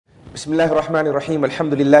بسم الله الرحمن الرحيم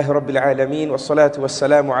الحمد لله رب العالمين والصلاة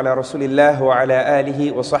والسلام على رسول الله وعلى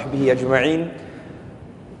آله وصحبه أجمعين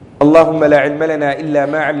اللهم لا علم لنا إلا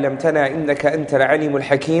ما علمتنا إنك أنت العليم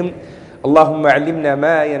الحكيم اللهم علمنا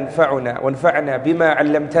ما ينفعنا وانفعنا بما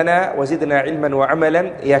علمتنا وزدنا علما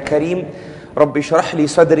وعملا يا كريم رب اشرح لي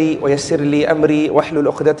صدري ويسر لي أمري واحلل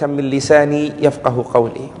عقدة من لساني يفقه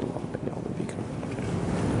قولي.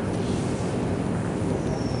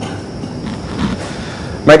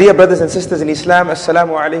 My dear brothers and sisters in Islam,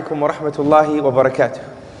 Assalamu alaikum wa rahmatullahi wa barakatuh.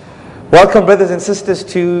 Welcome brothers and sisters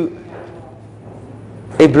to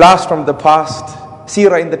a blast from the past,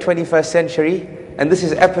 Seerah in the 21st century, and this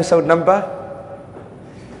is episode number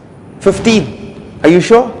 15. Are you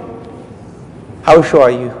sure? How sure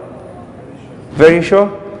are you? Very sure?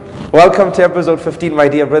 Welcome to episode 15, my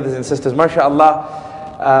dear brothers and sisters. MashaAllah,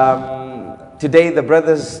 today the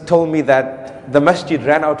brothers told me that the masjid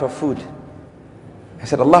ran out of food. I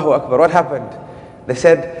said, Allahu Akbar, what happened? They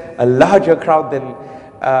said, a larger crowd than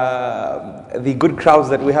the good crowds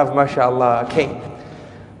that we have, mashaAllah, came.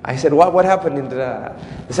 I said, what happened?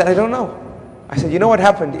 They said, I don't know. I said, you know what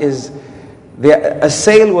happened is, a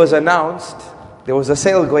sale was announced, there was a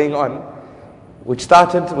sale going on, which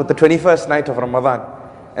started with the 21st night of Ramadan.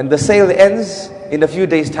 And the sale ends in a few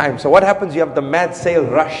days' time. So what happens? You have the mad sale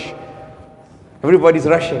rush. Everybody's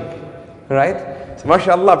rushing, right? So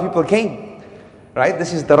mashallah, people came. Right?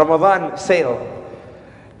 This is the Ramadan sale.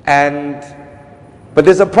 But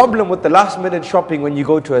there's a problem with the last minute shopping when you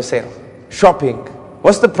go to a sale. Shopping.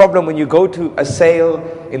 What's the problem when you go to a sale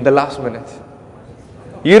in the last minute?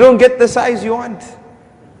 You don't get the size you want.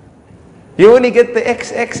 You only get the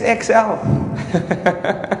XXXL.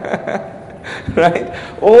 Right?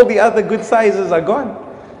 All the other good sizes are gone.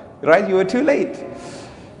 Right? You were too late.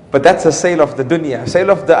 But that's a sale of the dunya. Sale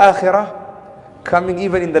of the akhirah, coming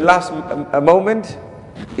even in the last moment,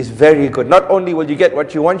 is very good. Not only will you get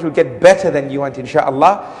what you want, you'll get better than you want,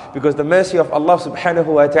 inshaAllah, because the mercy of Allah subhanahu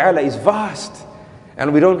wa ta'ala is vast,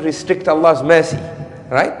 and we don't restrict Allah's mercy,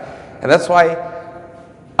 right? And that's why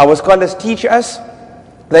our scholars teach us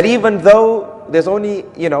that even though there's only,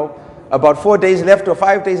 about 4 days left or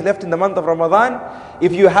 5 days left in the month of Ramadan,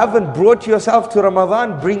 if you haven't brought yourself to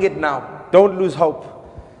Ramadan, bring it now. Don't lose hope,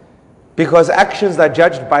 because actions are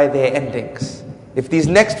judged by their endings. If these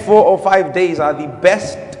next 4 or 5 days are the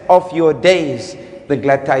best of your days, then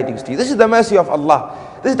glad tidings to you. This is the mercy of Allah.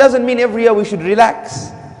 This doesn't mean every year we should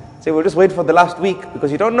relax. Say, we'll just wait for the last week,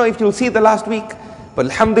 because you don't know if you'll see the last week. But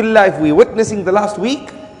alhamdulillah, if we're witnessing the last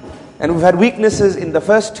week, and we've had weaknesses in the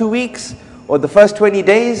first 2 weeks, or the first 20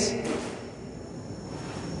 days,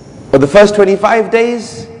 or the first 25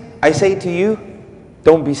 days, I say to you,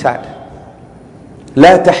 don't be sad.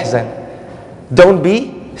 La tahzan. Don't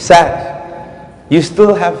be sad. You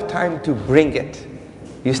still have time to bring it.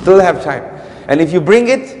 You still have time. And if you bring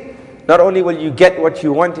it, not only will you get what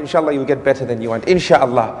you want, inshallah, you'll get better than you want.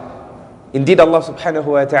 Inshallah. Indeed, Allah subhanahu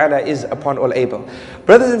wa ta'ala is upon all able.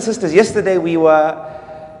 Brothers and sisters, yesterday we were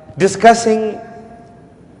discussing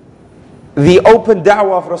the open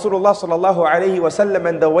da'wah of Rasulullah sallallahu alayhi wa sallam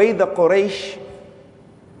and the way the Quraysh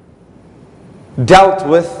dealt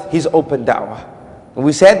with his open da'wah.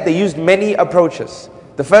 We said they used many approaches.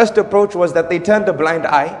 The first approach was that they turned a blind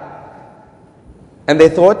eye and they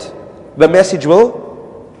thought the message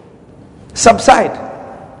will subside.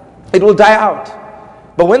 It will die out.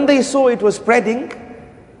 But when they saw it was spreading,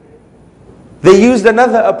 they used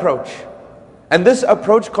another approach. And this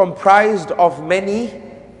approach comprised of many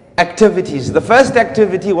activities. The first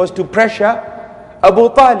activity was to pressure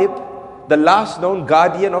Abu Talib, the last known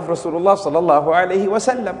guardian of Rasulullah sallallahu alaihi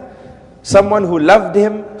wasallam. Someone who loved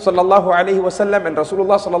him sallallahu alaihi wasallam, and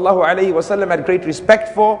Rasulullah sallallahu alaihi wasallam had great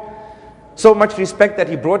respect for. So much respect that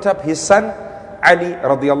he brought up his son Ali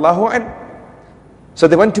radiyallahu anhu. So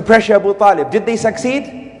they went to pressure Abu Talib. Did they succeed?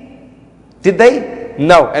 Did they?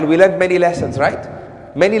 No. And we learned many lessons, right?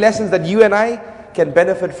 Many lessons that you and I can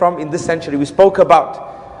benefit from in this century. We spoke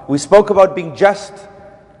about being just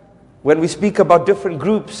when we speak about different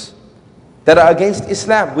groups that are against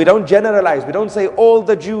Islam. We don't generalize. We don't say all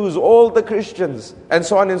the Jews, all the Christians, and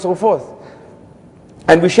so on and so forth.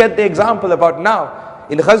 And we shared the example about now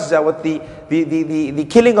in Gaza with the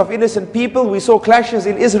killing of innocent people. We saw clashes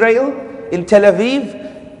in Israel, in Tel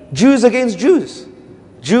Aviv, Jews against Jews.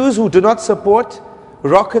 Jews who do not support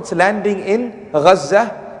rockets landing in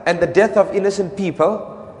Gaza and the death of innocent people.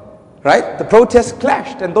 Right? The protests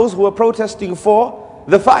clashed, and those who were protesting for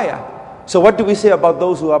the fire. So what do we say about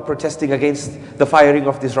those who are protesting against the firing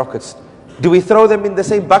of these rockets? Do we throw them in the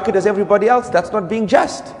same bucket as everybody else? That's not being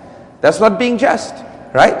just. That's not being just,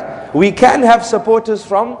 right? We can have supporters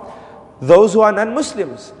from those who are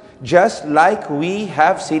non-Muslims. just like we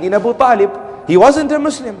have seen in Abu Talib. He wasn't a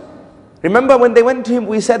Muslim. Remember when they went to him,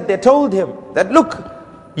 they told him that, look,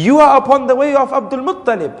 you are upon the way of Abdul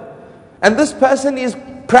Muttalib. And this person is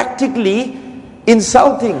practically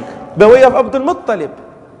insulting the way of Abdul Muttalib.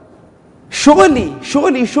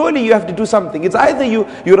 Surely you have to do something. It's either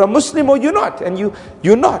you're a Muslim or you're not. And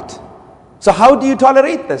you're not. So how do you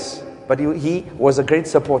tolerate this? But he was a great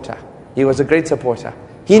supporter. He was a great supporter.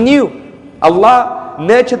 He knew Allah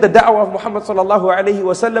nurtured the da'wah of Muhammad sallallahu alayhi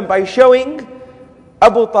wasallam by showing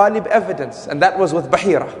Abu Talib evidence. And that was with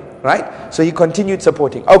Bahira. Right? So he continued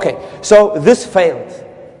supporting. Okay, so this failed.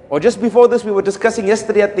 Or just before this, we were discussing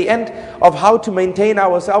yesterday at the end of how to maintain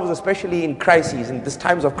ourselves, especially in crises, in these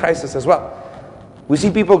times of crisis as well. We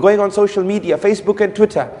see people going on social media, Facebook and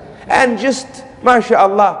Twitter, and just,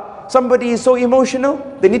 mashallah, somebody is so emotional,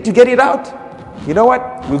 they need to get it out. You know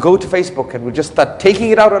what? We'll go to Facebook and we'll just start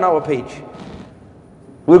taking it out on our page.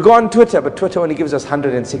 We'll go on Twitter, but Twitter only gives us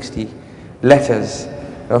 160 letters.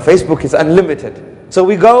 Now, Facebook is unlimited. So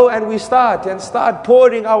we go and we start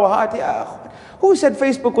pouring our heart. Yeah. Who said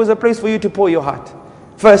Facebook was a place for you to pour your heart?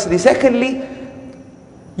 Firstly. Secondly,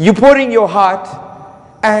 you pouring your heart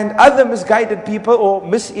and other misguided people or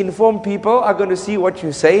misinformed people are going to see what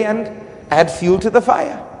you say and add fuel to the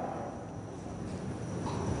fire.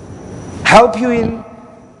 Help you in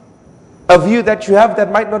a view that you have that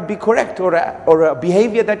might not be correct, or a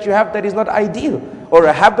behavior that you have that is not ideal, or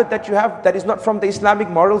a habit that you have that is not from the Islamic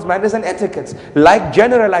morals, manners and etiquettes, like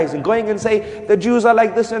generalizing, going and say the Jews are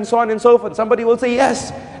like this and so on and so forth. Somebody will say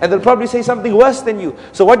yes, and they'll probably say something worse than you.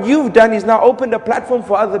 So what you've done is now opened a platform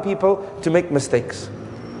for other people to make mistakes.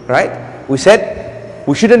 Right? We said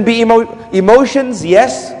we shouldn't be emotions.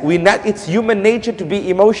 Yes, it's human nature to be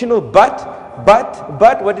emotional, but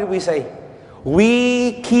what did we say?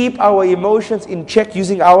 We keep our emotions in check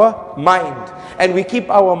using our mind. And we keep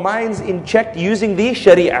our minds in check using the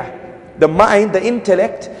Sharia. The mind, the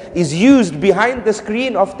intellect, is used behind the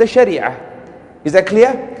screen of the Sharia. Is that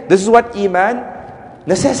clear? This is what Iman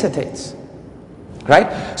necessitates.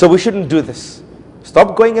 Right? So we shouldn't do this.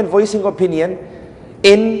 Stop going and voicing opinion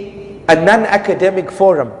in a non-academic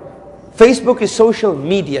forum. Facebook is social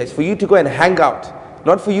media. It's for you to go and hang out.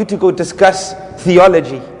 Not for you to go discuss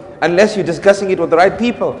theology. Unless you're discussing it with the right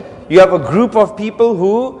people. You have a group of people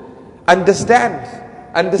who understand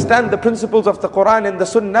the principles of the Quran and the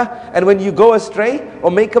Sunnah, and when you go astray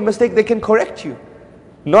or make a mistake, they can correct you.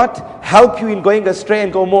 Not help you in going astray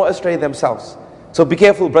and go more astray themselves. So be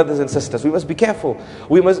careful, brothers and sisters. We must be careful.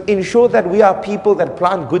 We must ensure that we are people that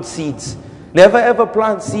plant good seeds. Never ever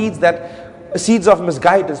plant seeds of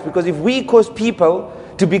misguidance, because if we cause people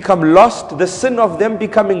to become lost, the sin of them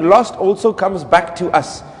becoming lost also comes back to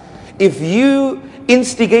us. If you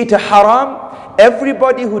instigate a haram,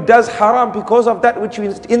 everybody who does haram because of that which you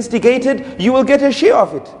instigated, you will get a share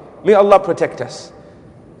of it. May Allah protect us.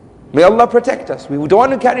 May Allah protect us. We don't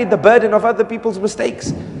want to carry the burden of other people's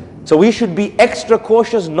mistakes. So we should be extra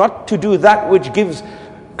cautious not to do that which gives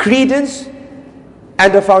credence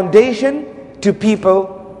and a foundation to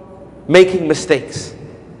people making mistakes.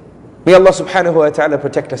 May Allah subhanahu wa ta'ala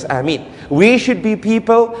protect us. Ameen. We should be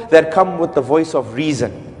people that come with the voice of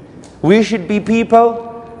reason. We should be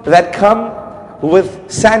people that come with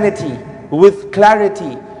sanity, with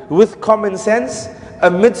clarity, with common sense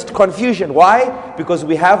amidst confusion. Why? Because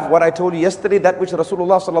we have what I told you yesterday, that which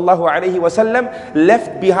Rasulullah sallallahu alaihi wasallam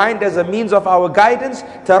left behind as a means of our guidance.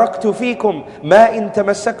 تَرَكْتُ فِيكُمْ مَا إِن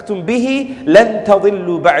تَمَسَّكْتُمْ بِهِ لَن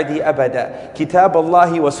تَضِلُّوا بَعْدِي أَبَدًا كِتَابَ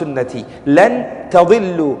اللَّهِ وَسُنَّتِي لَن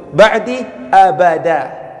تَضِلُّوا بَعْدِي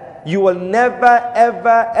أَبَدًا. You will never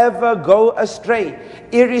ever go astray,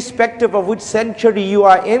 irrespective of which century you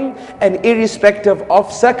are in and irrespective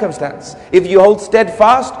of circumstance, if you hold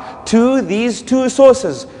steadfast to these two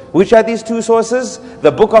sources. Which are these two sources?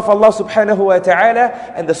 The book of Allah subhanahu wa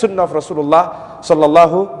ta'ala and the sunnah of Rasulullah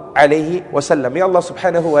sallallahu alayhi wasallam. May Allah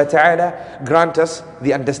subhanahu wa ta'ala grant us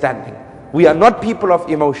the understanding. We are not people of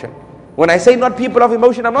emotion. When I say not people of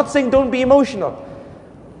emotion, I'm not saying don't be emotional.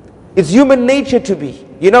 It's human nature to be.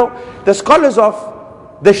 You know, the scholars of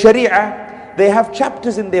the Sharia, they have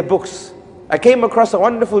chapters in their books. I came across a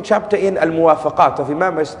wonderful chapter in Al-Muwafaqat of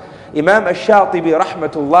Imam Al-Shatibi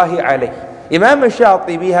rahmatullahi alayh. Imam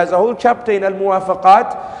Al-Shatibi has a whole chapter in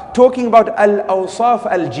Al-Muwafaqat talking about Al-Awsaf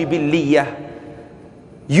Al-Jibiliyah.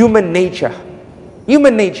 Human nature.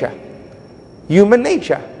 Human nature. Human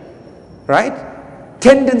nature. Right?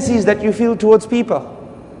 Tendencies that you feel towards people.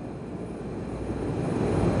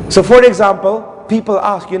 So for example, people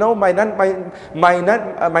ask, you know, my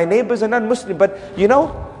neighbors are non-Muslim, but you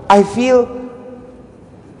know, I feel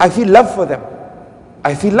love for them.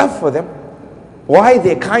 I feel love for them. Why?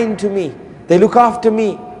 They're kind to me. They look after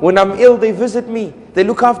me. When I'm ill, they visit me. They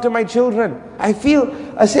look after my children. I feel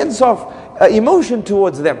a sense of emotion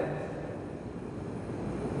towards them.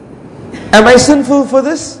 Am I sinful for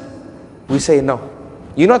this? We say no.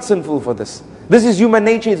 You're not sinful for this. This is human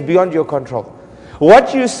nature. It's beyond your control.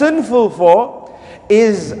 What you're sinful for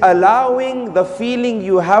is allowing the feeling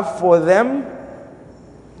you have for them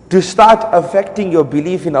to start affecting your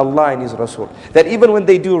belief in Allah and His Rasul. That even when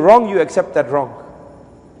they do wrong, you accept that wrong.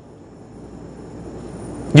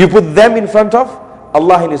 You put them in front of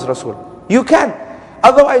Allah and His Rasul. You can.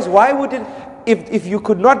 Otherwise, why would it, if you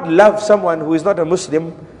could not love someone who is not a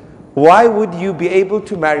Muslim, why would you be able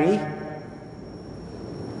to marry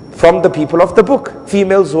from the people of the book,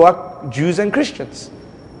 females who are Jews and Christians?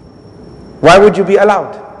 Why would you be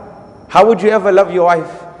allowed? How would you ever love your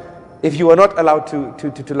wife if you were not allowed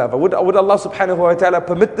to love her? Would Allah subhanahu wa ta'ala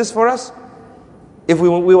permit this for us? If we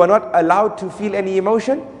were not allowed to feel any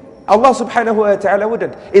emotion? Allah subhanahu wa ta'ala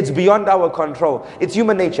wouldn't. It's beyond our control. It's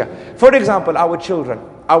human nature. For example, our children.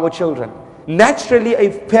 Naturally,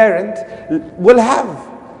 a parent will have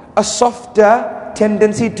a softer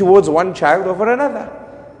tendency towards one child over another.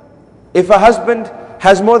 If a husband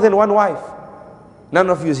has more than one wife, none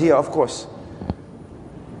of you is here, of course.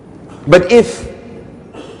 But if,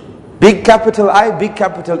 big capital I, big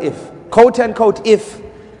capital if, quote unquote if,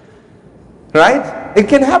 right? It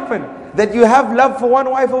can happen that you have love for one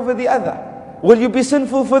wife over the other. Will you be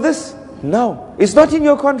sinful for this? No, it's not in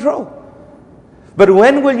your control. But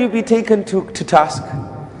when will you be taken to task?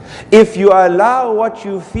 If you allow what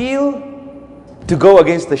you feel to go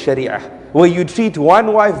against the Sharia, where you treat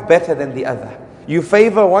one wife better than the other, you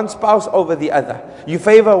favor one spouse over the other, you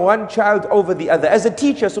favor one child over the other. As a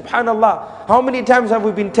teacher, subhanallah, how many times have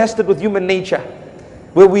we been tested with human nature,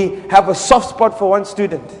 where we have a soft spot for one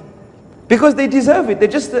student because they deserve it, they're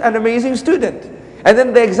just an amazing student, and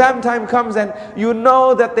then the exam time comes and you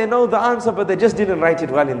know that they know the answer, but they just didn't write it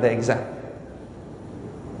well in the exam.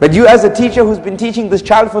 But you, as a teacher who's been teaching this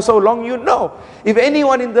child for so long, you know, if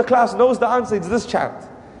anyone in the class knows the answer, it's this child.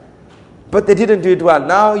 But they didn't do it well.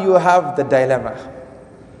 Now you have the dilemma.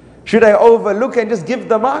 Should I overlook and just give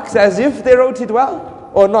the marks as if they wrote it well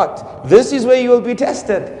or not? This is where you will be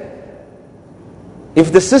tested.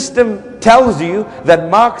 If the system tells you that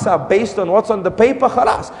marks are based on what's on the paper,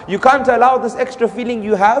 khalas, you can't allow this extra feeling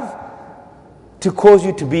you have to cause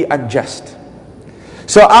you to be unjust.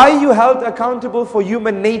 So are you held accountable for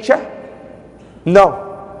human nature?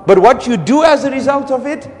 No. But what you do as a result of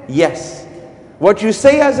it? Yes. What you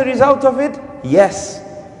say as a result of it? Yes.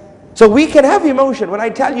 So we can have emotion. When I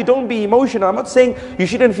tell you don't be emotional, I'm not saying you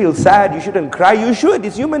shouldn't feel sad, you shouldn't cry. You should.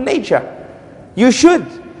 It's human nature. You should.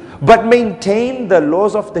 But maintain the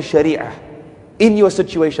laws of the Sharia in your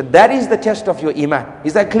situation. That is the test of your iman.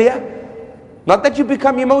 Is that clear? Not that you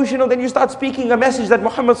become emotional, then you start speaking a message that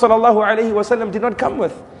Muhammad sallallahu alaihi wasallam did not come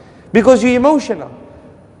with. Because you're emotional.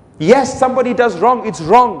 Yes, somebody does wrong, it's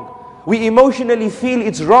wrong. We emotionally feel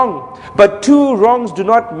it's wrong. But two wrongs do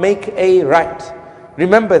not make a right.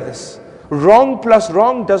 Remember this. Wrong plus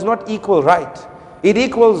wrong does not equal right. It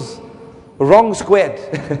equals wrong squared.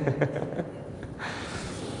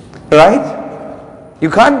 Right? You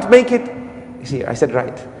can't make it... See, I said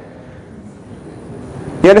right.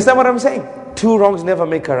 You understand what I'm saying? Two wrongs never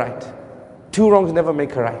make a right. Two wrongs never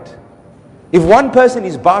make a right. If one person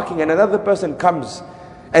is barking and another person comes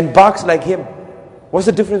and barks like him, what's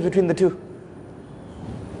the difference between the two?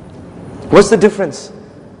 What's the difference?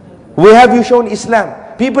 Where have you shown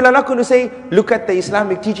Islam? People are not going to say, look at the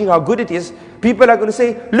Islamic teaching, how good it is. People are going to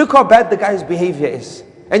say, look how bad the guy's behavior is.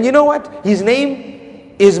 And you know what? His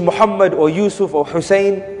name is Muhammad or Yusuf or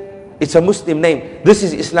Hussein. It's a Muslim name. This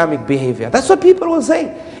is Islamic behavior. That's what people will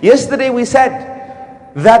say. Yesterday we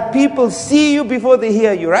said that people see you before they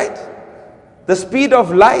hear you, right? The speed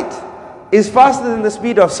of light is faster than the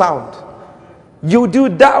speed of sound. You do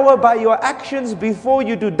da'wah by your actions before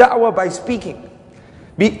you do da'wah by speaking.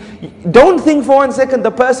 Don't think for 1 second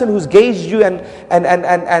the person who's gauged you and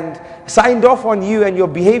signed off on you and your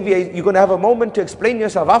behavior, you're going to have a moment to explain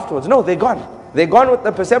yourself afterwards. No, they're gone. They're gone with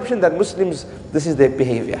the perception that Muslims, this is their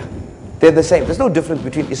behavior. They're the same. There's no difference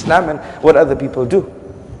between Islam and what other people do.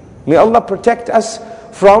 May Allah protect us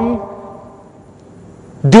from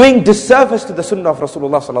doing disservice to the sunnah of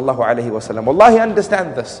Rasulullah sallallahu alaihi wasallam. Wallahi,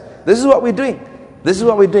 understand this. This is what we're doing. This is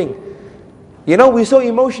what we're doing. You know, we're so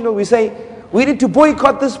emotional. We say, we need to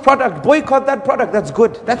boycott this product, boycott that product. That's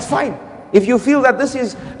good. That's fine. If you feel that this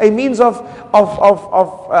is a means of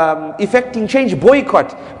effecting change,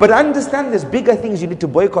 boycott. But understand there's bigger things you need to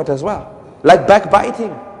boycott as well. Like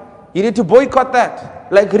backbiting. You need to boycott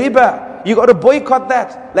that. Like riba. ghibah, you got to boycott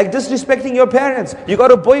that. Like disrespecting your parents, you got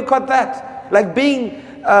to boycott that. Like being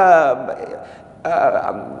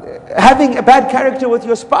having a bad character with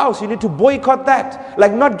your spouse, you need to boycott that.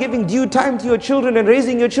 Like not giving due time to your children and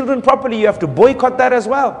raising your children properly, you have to boycott that as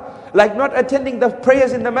well. Like not attending the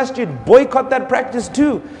prayers in the masjid, boycott that practice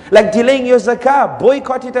too. Like delaying your zakah,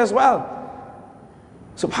 boycott it as well.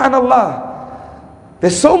 Subhanallah.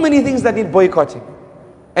 There's so many things that need boycotting.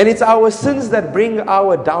 And it's our sins that bring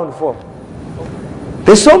our downfall.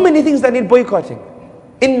 There's so many things that need boycotting.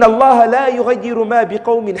 إِنَّ اللَّهَ لَا يُغَيِّرُ مَا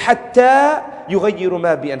بِقَوْمٍ حَتَّى يُغَيِّرُ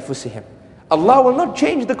مَا بِأَنفُسِهِمْ. Allah will not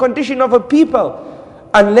change the condition of a people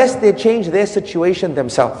unless they change their situation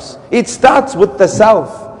themselves. It starts with the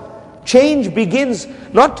self. Change begins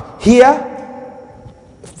not here,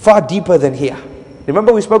 far deeper than here.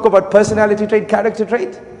 Remember we spoke about personality trait, character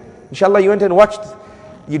trait? Inshallah you went and watched,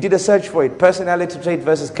 you did a search for it, personality trait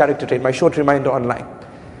versus character trait, my short reminder online.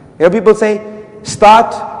 You know, people say,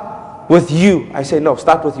 start with you. I say no,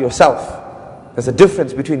 start with yourself. There's a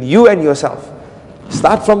difference between you and yourself.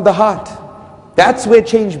 Start from the heart. That's where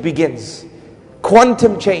change begins.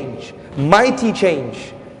 Quantum change, mighty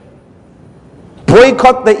change.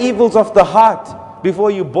 Boycott the evils of the heart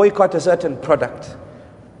before you boycott a certain product.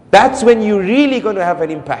 That's when you're really going to have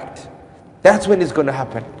an impact. That's when it's going to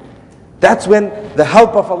happen. That's when the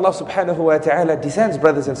help of Allah subhanahu wa ta'ala descends,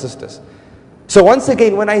 brothers and sisters. So once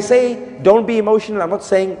again, when I say don't be emotional, I'm not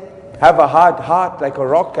saying have a hard heart like a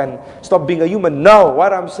rock and stop being a human. No,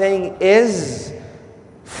 what I'm saying is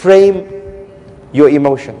frame your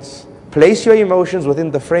emotions. Place your emotions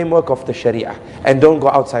within the framework of the Sharia and don't go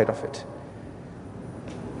outside of it.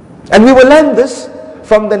 And we will learn this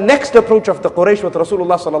from the next approach of the Quraysh with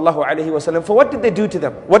Rasulullah sallallahu alaihi wasallam. For what did they do to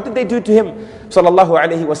them? What did they do to him sallallahu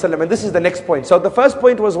alaihi wasallam? And this is the next point. So the first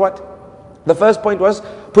point was what? The first point was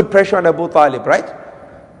put pressure on Abu Talib, right?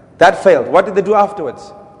 That failed. What did they do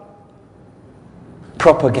afterwards?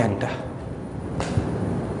 Propaganda.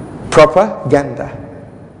 Propaganda.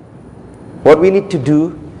 What we need to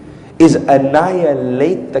do is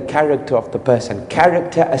annihilate the character of the person.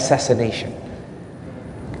 Character assassination.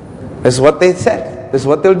 This is what they said. This is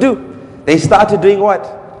what they'll do. They started doing what?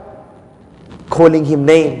 Calling him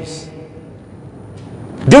names.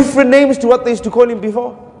 Different names to what they used to call him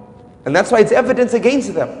before. And that's why it's evidence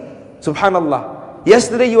against them. Subhanallah.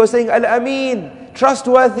 Yesterday you were saying Al-Amin,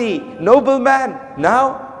 trustworthy, noble man.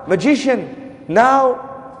 Now, magician. Now,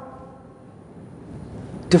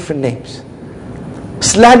 different names.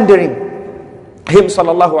 Slandering him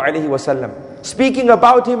sallallahu alaihi wasallam. Speaking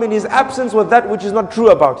about him in his absence with that which is not true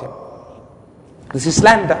about him. This is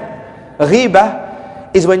slander.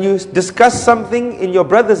 Ghibah is when you discuss something in your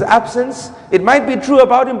brother's absence. It might be true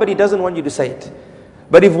about him, but he doesn't want you to say it.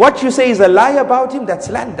 But if what you say is a lie about him, that's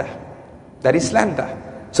slander. That is slander.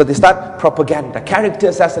 So they start propaganda, character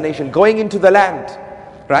assassination, going into the land,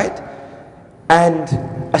 right? And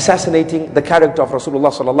assassinating the character of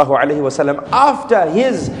Rasulullah sallallahu alaihi wasallam after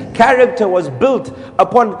his character was built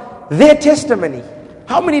upon their testimony.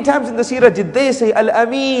 How many times in the seerah did they say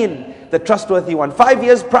Al-Amin, the trustworthy one? 5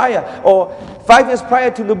 years prior, or 5 years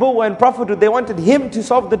prior to Nubuwwah and prophethood, they wanted him to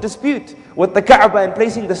solve the dispute with the Kaaba and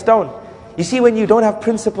placing the stone. You see, when you don't have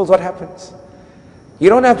principles, what happens? You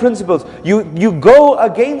don't have principles. You go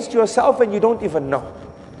against yourself and you don't even know.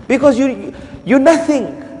 Because you're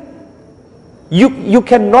nothing. You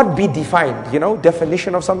cannot be defined. You know,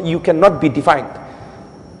 definition of something, you cannot be defined.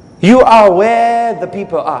 You are where the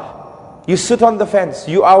people are. You sit on the fence.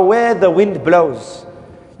 You are where the wind blows.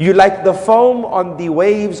 You like the foam on the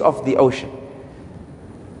waves of the ocean.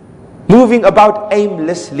 Moving about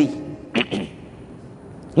aimlessly.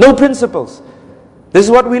 No principles. This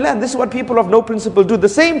is what we learn. This is what people of no principle do. The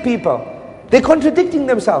same people, they're contradicting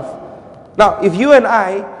themselves. Now, if you and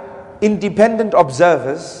I, independent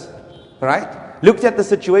observers, right, looked at the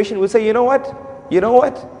situation, we'll say, you know what? You know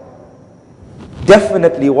what?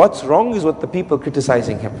 Definitely what's wrong is with the people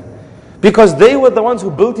criticizing him. Because they were the ones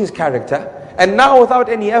who built his character, and now without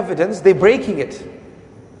any evidence, they're breaking it.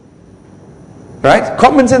 Right?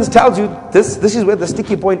 Common sense tells you this is where the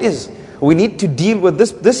sticky point is. We need to deal with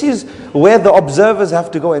this. This is where the observers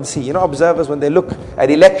have to go and see. You know, observers, when they look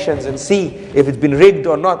at elections and see if it's been rigged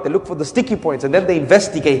or not, they look for the sticky points and then they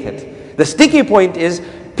investigate it. The sticky point is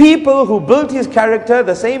people who built his character,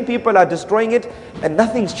 the same people are destroying it, and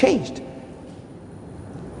nothing's changed.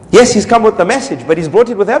 Yes, he's come with the message, but he's brought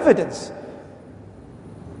it with evidence.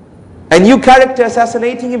 And you character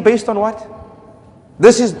assassinating him based on what?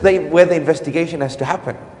 This is where the investigation has to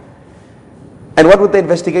happen. And what would the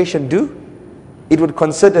investigation do? It would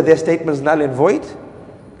consider their statements null and void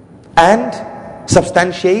and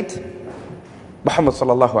substantiate Muhammad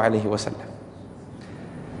sallallahu alayhi wasallam.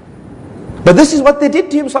 But this is what they did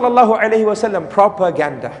to him sallallahu alayhi wasallam,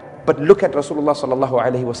 propaganda. But look at Rasulullah sallallahu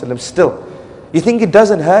alayhi wasallam still. You think it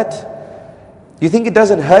doesn't hurt? You think it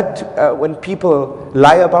doesn't hurt when people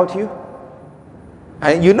lie about you?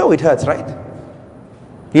 And you know it hurts, right?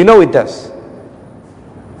 You know it does.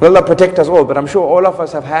 May Allah protect us all, but I'm sure all of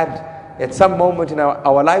us have had at some moment in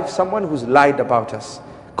our life someone who's lied about us,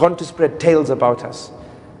 gone to spread tales about us.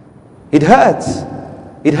 It hurts.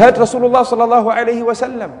 It hurt Rasulullah sallallahu alayhi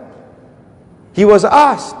wasallam. He was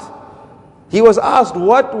asked,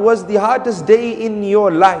 what was the hardest day in your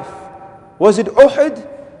life? Was it Uhud,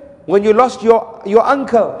 when you lost your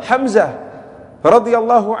uncle Hamza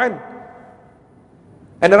radiyallahu anhu,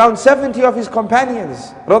 and around 70 of his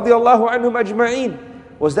companions radiyallahu anhum ajma'een?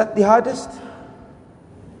 Was that the hardest?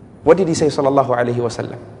 What did he say sallallahu alayhi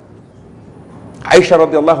wasallam? Aisha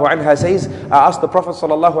radiyallahu anha says, I asked the Prophet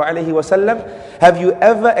sallallahu alayhi wasallam, have you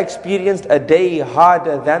ever experienced a day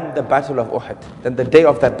harder than the battle of Uhud, than the day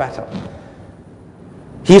of that battle?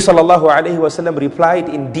 He sallallahu alayhi wasallam replied,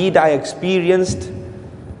 indeed I experienced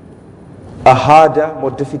a harder,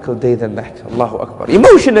 more difficult day than that. Allahu Akbar.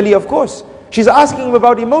 Emotionally, of course. She's asking him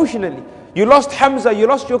about emotionally. You lost Hamza, you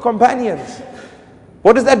lost your companions.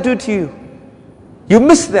 What does that do to you? You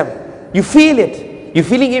miss them. You feel it. You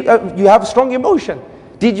feeling it, you have strong emotion.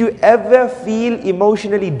 Did you ever feel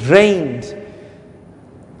emotionally drained?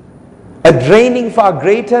 A draining far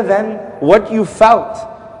greater than what you felt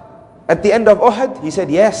at the end of Uhud? He said,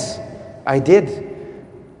 yes, I did.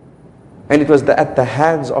 And it was at the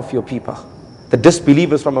hands of your people, the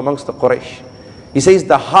disbelievers from amongst the Quraysh. He says,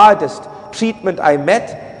 the hardest treatment I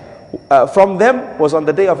met from them was on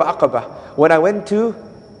the day of Aqaba, when I went to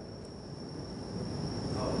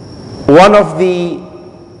one of the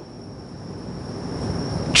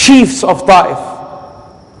chiefs of Ta'if,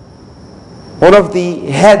 one of the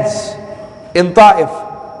heads in Ta'if,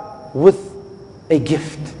 with a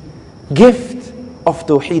gift of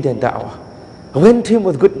Tawheed and Da'wah. I went to him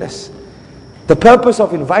with goodness, the purpose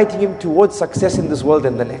of inviting him towards success in this world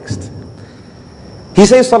and the next. He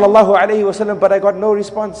says sallallahu alayhi wasallam, but I got no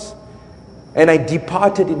response. And I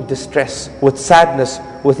departed in distress, with sadness,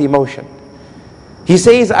 with emotion. He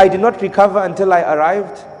says, I did not recover until I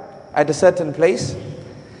arrived at a certain place.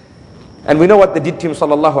 And we know what they did to him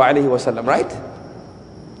sallallahu alayhi wasallam, right?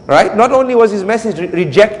 Right? Not only was his message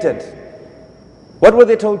rejected, what were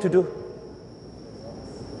they told to do?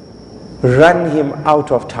 Run him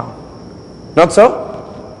out of town. Not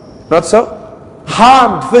so? Not so?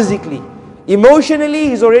 Harmed physically. Emotionally,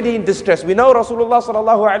 he's already in distress. We know Rasulullah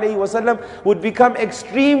sallallahu alayhi wasallam would become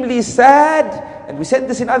extremely sad, and we said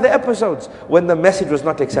this in other episodes, when the message was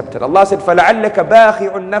not accepted. Allah said, فَلَعَلَّكَ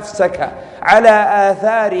بَاخِعٌ نَفْسَكَ عَلَىٰ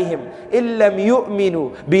آثَارِهِمْ إِن لَّمْ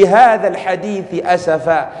يُؤْمِنُوا بِهَذَا الْحَدِيثِ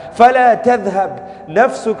أَسَفًا فَلَا تَذْهَبْ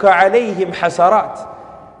نَفْسُكَ عَلَيْهِمْ حَسَرَاتٍ.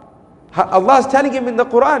 Allah is telling him in the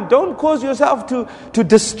Quran, don't cause yourself to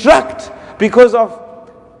destruct because of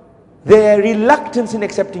their reluctance in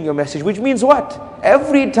accepting your message. Which means what?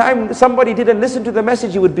 Every time somebody didn't listen to the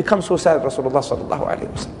message, he would become so sad. Rasulullah sallallahu alayhi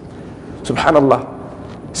wa sallam.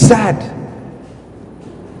 Subhanallah. Sad.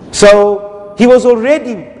 So he was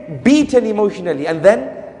already beaten emotionally, and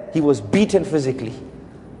then he was beaten physically.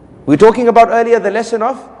 We were talking about earlier the lesson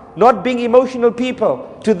of not being emotional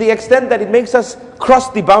people to the extent that it makes us cross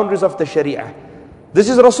the boundaries of the Sharia. This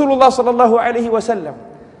is Rasulullah sallallahu alayhi wa sallam.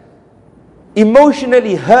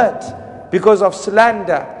 Emotionally hurt because of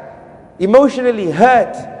slander, emotionally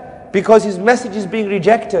hurt because his message is being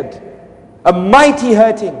rejected, a mighty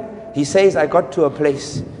hurting. He says, I got to a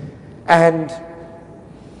place and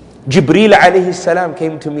Jibreel alayhi salam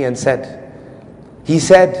came to me and said, he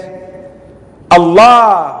said,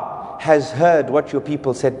 Allah has heard what your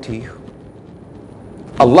people said to you.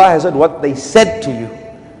 Allah has heard what they said to you,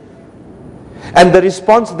 and the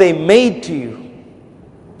response they made to you.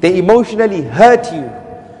 They emotionally hurt you.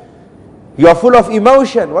 You are full of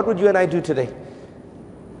emotion. What would you and I do today?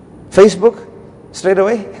 Facebook? Straight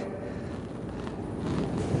away?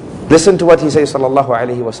 Listen to what he says sallallahu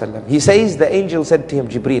alayhi wasallam. He says, the angel said to him,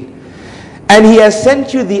 Jibreel, and he has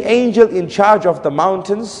sent you the angel in charge of the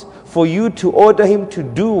mountains for you to order him to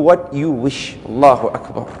do what you wish. Allahu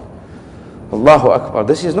Akbar. Allahu Akbar.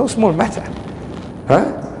 This is no small matter.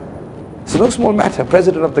 Huh? It's no small matter.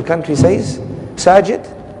 President of the country says,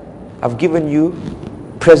 Sajid, I've given you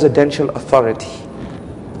presidential authority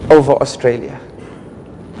over Australia.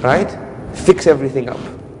 Right? Fix everything up.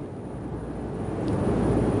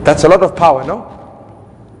 That's a lot of power, no?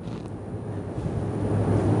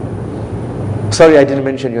 Sorry, I didn't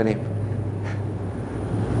mention your name.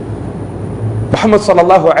 Muhammad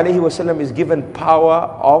sallallahu alayhi wasallam is given power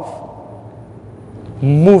of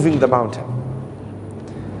moving the mountain.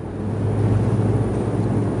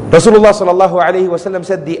 Rasulullah sallallahu alayhi wasallam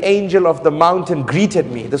said, the angel of the mountain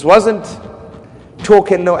greeted me. This wasn't talk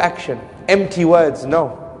and no action, empty words,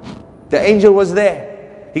 no. The angel was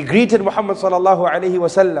there. He greeted Muhammad sallallahu alayhi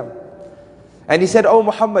wasallam. And he said, "Oh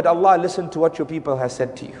Muhammad, Allah listened to what your people has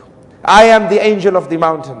said to you. I am the angel of the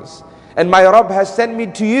mountains. And my Rabb has sent me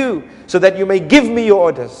to you so that you may give me your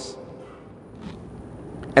orders.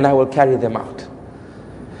 And I will carry them out.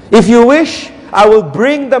 If you wish, I will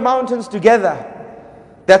bring the mountains together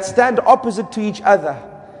that stand opposite to each other.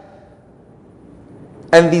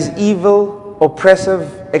 And these evil,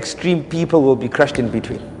 oppressive, extreme people will be crushed in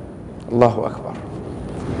between." Allahu Akbar.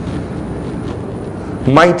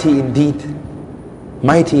 Mighty indeed.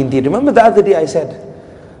 Mighty indeed. Remember the other day I said,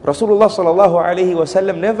 Rasulullah sallallahu alayhi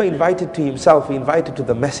wasallam never invited to himself, he invited to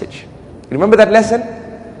the message. You remember that lesson?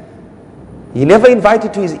 He never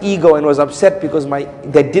invited to his ego and was upset because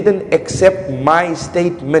they didn't accept my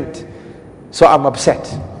statement. So I'm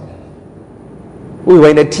upset. We were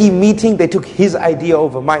in a team meeting, they took his idea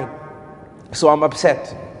over mine. So I'm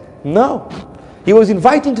upset. No. He was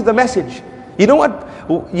inviting to the message. You know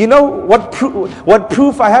what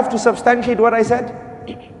proof I have to substantiate what I said?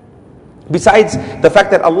 Besides the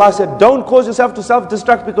fact that Allah said, don't cause yourself to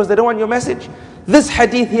self-destruct because they don't want your message. This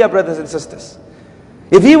hadith here, brothers and sisters.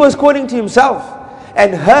 If he was calling to himself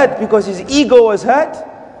and hurt because his ego was hurt,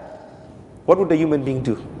 what would a human being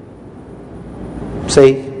do?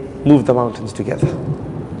 Say, move the mountains together.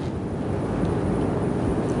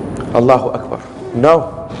 Allahu Akbar.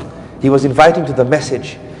 No. He was inviting to the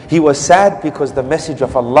message. He was sad because the message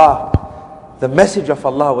of Allah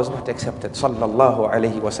was not accepted. Sallallahu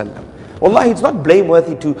alayhi wasallam. Wallahi, it's not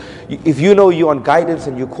blameworthy if you know you're on guidance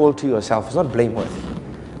and you call to yourself. It's not blameworthy.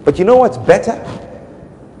 But you know what's better?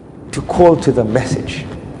 To call to the message.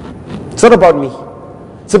 It's not about me.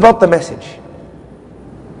 It's about the message.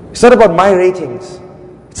 It's not about my ratings.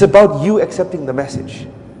 It's about you accepting the message.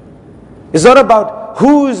 It's not about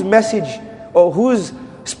whose message or whose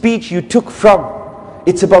speech you took from.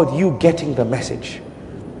 It's about you getting the message.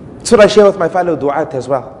 That's what I share with my fellow du'at as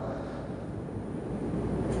well.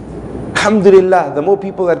 Alhamdulillah, the more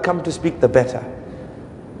people that come to speak, the better.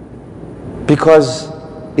 Because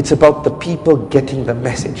it's about the people getting the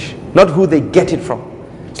message, not who they get it from.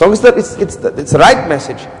 As long as it's the right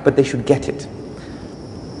message, but they should get it.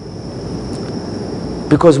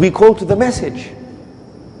 Because we call to the message,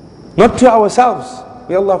 not to ourselves.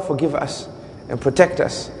 May Allah forgive us and protect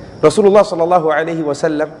us. Rasulullah sallallahu alayhi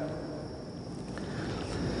wasallam,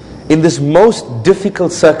 in this most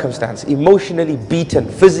difficult circumstance, emotionally beaten,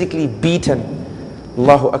 physically beaten,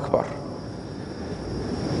 Allahu Akbar,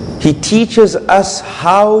 he teaches us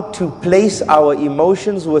how to place our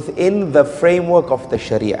emotions within the framework of the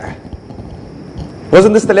Sharia.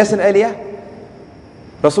 Wasn't this the lesson earlier?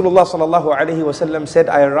 Rasulullah sallallahu alayhi wasallam said,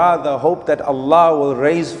 I rather hope that Allah will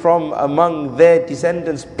raise from among their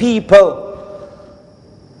descendants people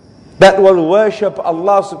that will worship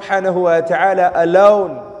Allah subhanahu wa ta'ala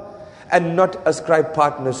alone and not ascribe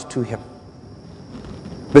partners to Him.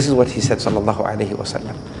 This is what he said sallallahu alayhi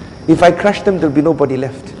wasallam. If I crush them, there'll be nobody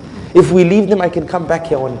left. If we leave them, I can come back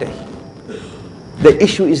here one day. The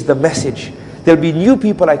issue is the message. There'll be new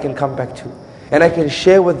people I can come back to, and I can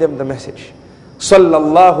share with them the message.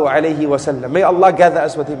 Sallallahu alayhi wasallam. May Allah gather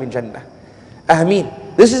us with him in Jannah. Ameen.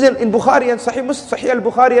 This is in Bukhari and Sahih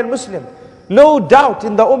al-Bukhari and Muslim. No doubt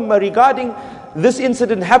in the ummah regarding this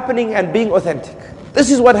incident happening and being authentic. This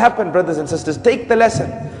is what happened, brothers and sisters. Take the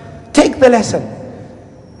lesson. Take the lesson.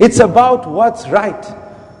 It's about what's right.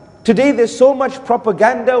 Today there's so much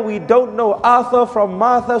propaganda, we don't know Arthur from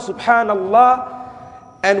Martha, subhanallah,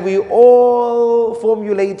 and we all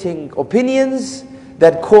formulating opinions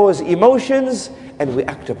that cause emotions, and we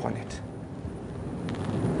act upon it.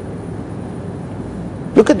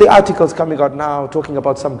 Look at the articles coming out now, talking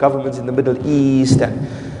about some governments in the Middle East, and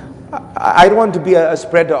I don't want to be a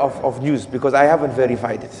spreader of news, because I haven't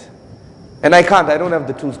verified it. And I don't have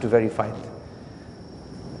the tools to verify it.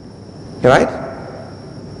 Right?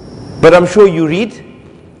 But I'm sure you read,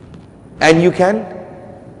 and you can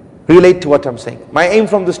relate to what I'm saying. My aim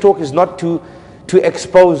from this talk is not to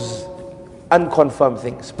expose unconfirmed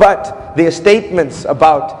things, but there are statements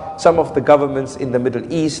about some of the governments in the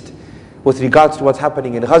Middle East with regards to what's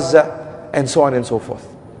happening in Gaza, and so on and so forth.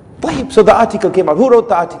 So the article came out. Who wrote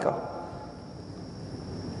the article?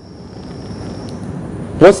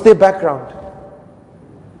 What's their background?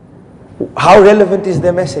 How relevant is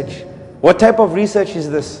their message? What type of research is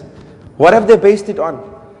this? What have they based it on?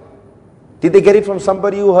 Did they get it from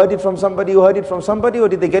somebody who heard it from somebody who heard it from somebody, or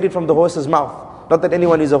did they get it from the horse's mouth? Not that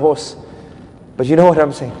anyone is a horse, but you know what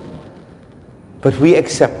I'm saying. But we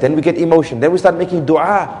accept, then we get emotion, then we start making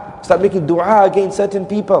dua against certain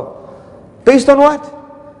people. Based on what?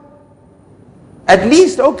 At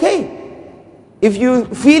least, okay, if you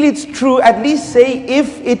feel it's true, at least say,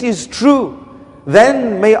 if it is true,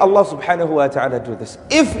 then may Allah subhanahu wa ta'ala do this.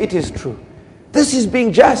 If it is true. This is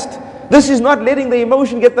being just. This is not letting the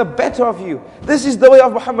emotion get the better of you. This is the way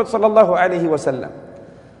of Muhammad sallallahu alayhi wa sallam,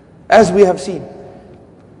 as we have seen.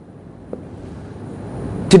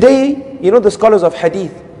 Today, you know the scholars of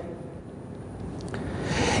hadith,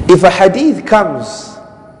 if a hadith comes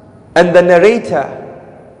and the narrator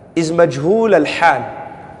is majhul al-hal,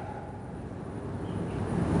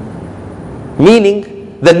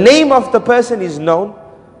 meaning the name of the person is known,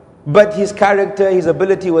 but his character, his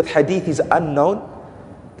ability with hadith is unknown,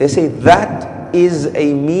 they say that is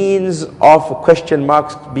a means of question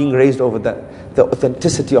marks being raised over the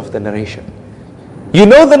authenticity of the narration. You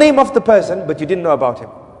know the name of the person, but you didn't know about him.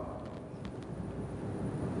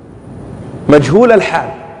 Majhul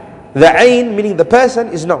al-hal. The ayn, meaning the person,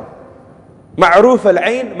 is known. Ma'ruf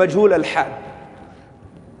al-ayn, majhul al-hal.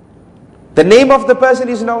 The name of the person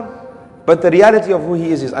is known, but the reality of who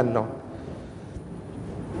he is unknown.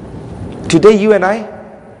 Today you and I,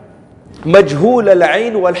 majhul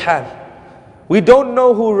al-ayn wal-hal. We don't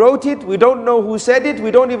know who wrote it, we don't know who said it,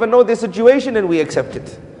 we don't even know the situation, and we accept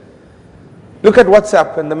it. Look at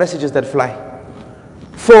WhatsApp and the messages that fly.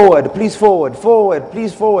 Forward, please forward,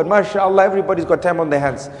 please forward. MashaAllah, everybody's got time on their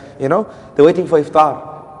hands. You know, they're waiting for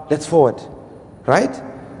iftar. Let's forward. Right?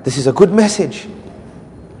 This is a good message.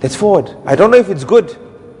 Let's forward. I don't know if it's good,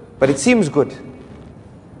 but it seems good.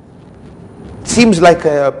 It seems like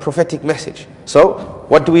a prophetic message. So,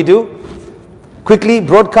 what do? Quickly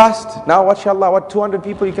broadcast. Now, mashallah, what 200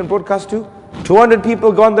 people you can broadcast to? 200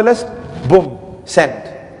 people go on the list. Boom, send.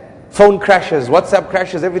 Phone crashes, WhatsApp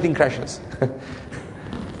crashes, everything crashes.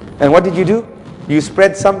 And what did you do? You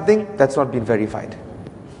spread something that's not been verified.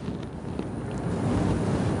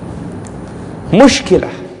 Mushkila.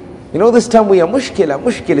 You know this term we are mushkila.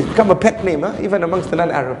 Mushkila. It's become a pet name, even amongst the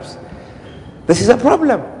non-Arabs. This is a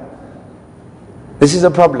problem. This is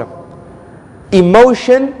a problem.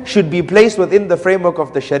 Emotion should be placed within the framework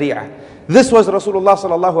of the Sharia. This was Rasulullah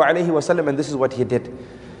sallallahu alaihi wasallam, and this is what he did.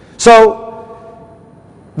 So,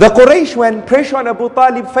 the Quraysh, when pressure on Abu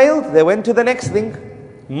Talib failed, they went to the next thing.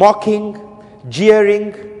 Mocking,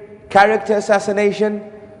 jeering, character assassination,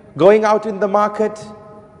 going out in the market,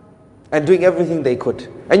 and doing everything they could.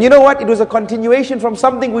 And you know what? It was a continuation from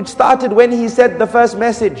something which started when he said the first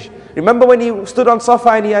message. Remember when he stood on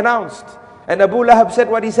Safa and he announced, and Abu Lahab said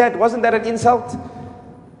what he said? Wasn't that an insult?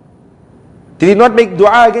 Did he not make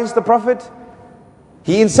dua against the Prophet?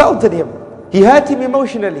 He insulted him. He hurt him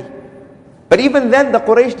emotionally. But even then, the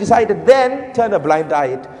Quraysh decided, then turn a blind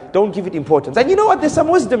eye. Don't give it importance. And you know what? There's some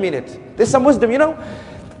wisdom in it. There's some wisdom, you know.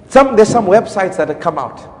 There's some websites that have come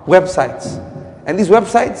out. Websites. And these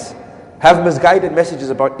websites have misguided messages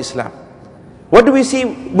about Islam. What do we see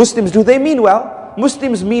Muslims do? They mean well.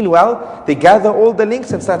 Muslims mean well. They gather all the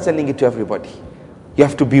links and start sending it to everybody. You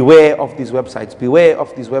have to beware of these websites. Beware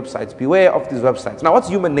of these websites. Beware of these websites. Now, what's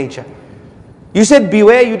human nature? You said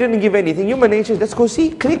beware, you didn't give anything. Human nature is, let's go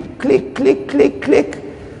see. Click, click, click, click, click.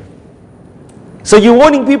 So you're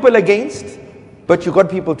warning people against, but you got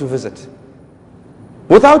people to visit.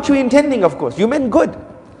 Without you intending, of course. You meant good.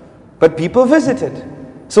 But people visited.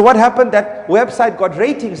 So what happened? That website got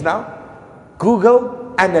ratings now.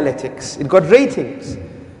 Google Analytics. It got ratings.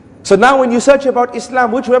 So now when you search about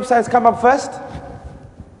Islam, which websites come up first?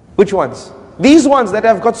 Which ones? These ones that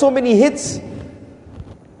have got so many hits.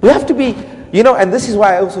 We have to be, you know, and this is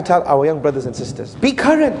why I also tell our young brothers and sisters, be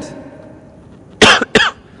current.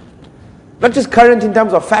 Not just current in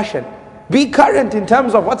terms of fashion. Be current in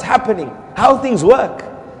terms of what's happening, how things work.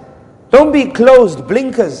 Don't be closed,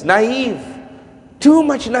 blinkers, naive. Too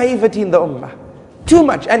much naivety in the ummah. Too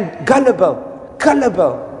much, and gullible,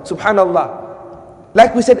 subhanallah.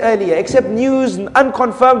 Like we said earlier, accept news,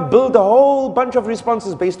 unconfirmed, build a whole bunch of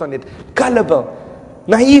responses based on it. Gullible.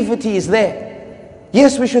 Naivety is there.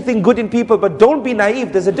 Yes, we should think good in people, but don't be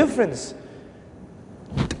naive. There's a difference.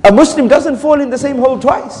 A Muslim doesn't fall in the same hole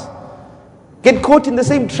twice. Get caught in the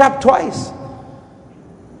same trap twice.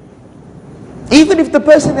 Even if the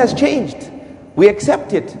person has changed, we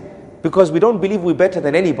accept it because we don't believe we're better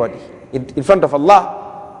than anybody in front of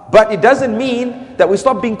Allah. But it doesn't mean that we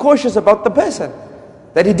stop being cautious about the person.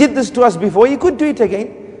 That he did this to us before, he could do it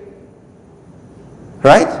again.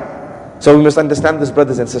 Right? So we must understand this,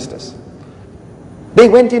 brothers and sisters. They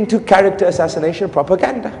went into character assassination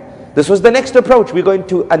propaganda. This was the next approach. We're going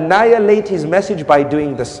to annihilate his message by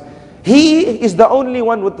doing this. He is the only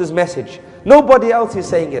one with this message. Nobody else is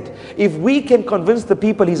saying it. If we can convince the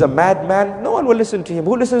people he's a madman, no one will listen to him.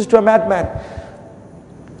 Who listens to a madman?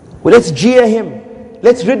 Well, let's jeer him.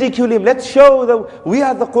 Let's ridicule him. Let's show that we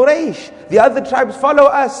are the Quraysh. The other tribes follow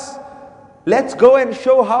us. Let's go and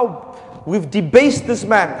show how we've debased this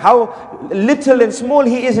man, how little and small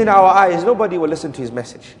he is in our eyes. Nobody will listen to his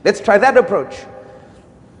message. Let's try that approach.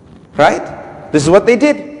 Right? This is what they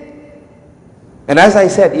did. And as I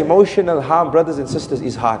said, emotional harm, brothers and sisters,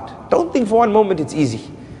 is hard. Don't think for one moment it's easy.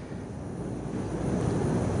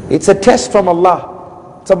 It's a test from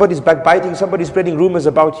Allah. Somebody's backbiting, somebody's spreading rumors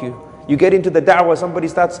about you. You get into the da'wah, somebody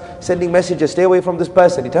starts sending messages, stay away from this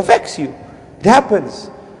person. It affects you. It happens.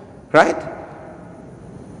 Right?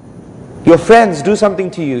 Your friends do something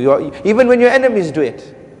to you. Even when your enemies do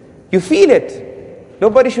it. You feel it.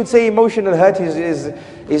 Nobody should say emotional hurt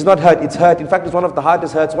is not hurt. It's hurt. In fact, it's one of the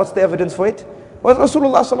hardest hurts. What's the evidence for it? What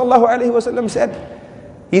Rasulullah sallallahu alaihi wasallam said.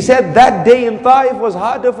 He said, that day in Taif was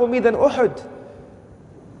harder for me than Uhud.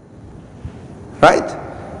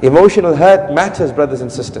 Right? Emotional hurt matters, brothers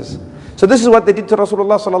and sisters. So this is what they did to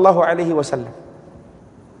Rasulullah sallallahu alaihi wasallam.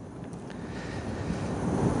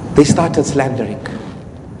 They started slandering.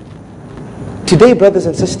 Today, brothers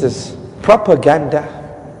and sisters, propaganda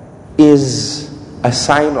is a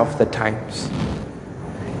sign of the times.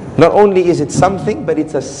 Not only is it something, but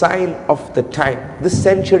it's a sign of the time. This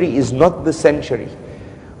century is not the century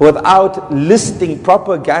without listing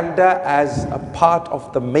propaganda as a part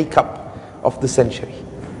of the makeup of the century.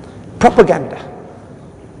 Propaganda.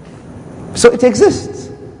 So it exists.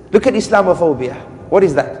 Look at Islamophobia. What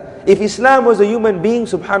is that? If Islam was a human being,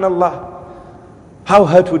 subhanallah, how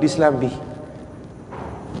hurt would Islam be?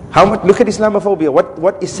 How much? Look at Islamophobia.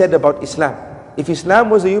 What is said about Islam? If Islam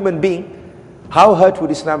was a human being, how hurt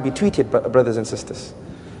would Islam be? Tweeted, brothers and sisters.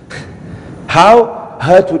 How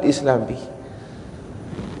hurt would Islam be?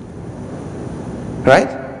 Right?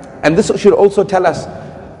 And this should also tell us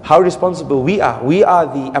how responsible we are. We are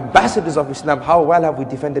the ambassadors of Islam. How well have we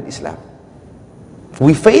defended Islam?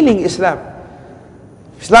 We're failing Islam.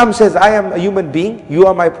 Islam says, I am a human being, you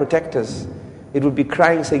are my protectors. It would be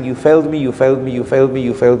crying saying, you failed me, you failed me, you failed me,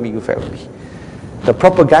 you failed me, you failed me. The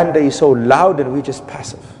propaganda is so loud and we're just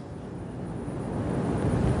passive.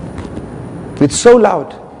 It's so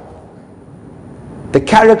loud. The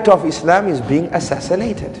character of Islam is being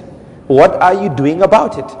assassinated. What are you doing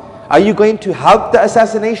about it? Are you going to help the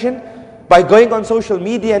assassination by going on social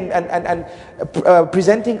media and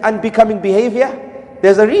presenting unbecoming behavior?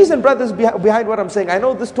 There's a reason, brothers, behind what I'm saying. I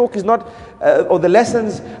know this talk is not, or the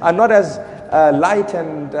lessons are not as light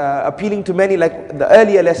and appealing to many like the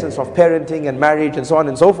earlier lessons of parenting and marriage and so on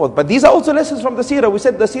and so forth. But these are also lessons from the seerah. We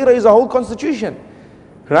said the seerah is a whole constitution.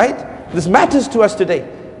 Right? This matters to us today.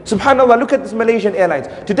 Subhanallah, look at this Malaysian Airlines.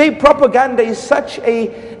 Today propaganda is such a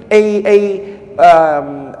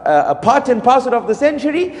part and parcel of the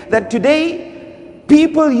century that today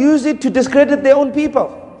people use it to discredit their own people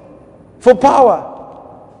for power.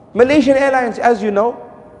 Malaysian Airlines, as you know,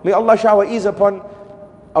 may Allah shower ease upon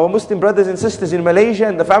our Muslim brothers and sisters in Malaysia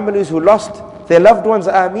and the families who lost their loved ones,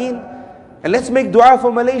 ameen. And let's make dua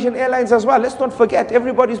for Malaysian Airlines as well. Let's not forget,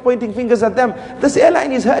 everybody's pointing fingers at them. This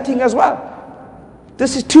airline is hurting as well.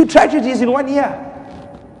 This is 2 tragedies in 1 year.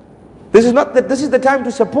 This is the time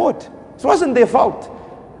to support. It wasn't their fault.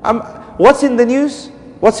 What's in the news?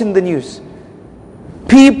 What's in the news?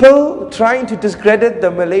 People trying to discredit the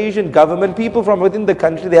Malaysian government, people from within the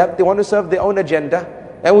country, they want to serve their own agenda.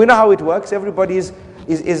 And we know how it works. Everybody is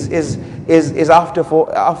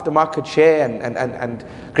after market share and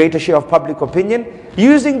greater share of public opinion,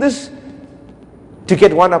 using this to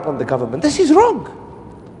get one up on the government. This is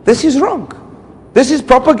wrong. This is wrong. This is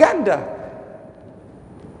propaganda.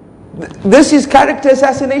 This is character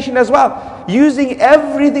assassination as well. Using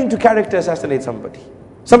everything to character assassinate somebody.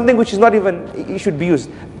 Something which is not even, it should be used.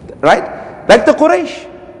 Right? Like the Quraysh.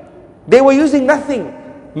 They were using nothing.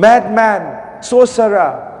 Madman,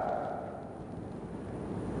 sorcerer,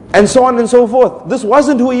 and so on and so forth. This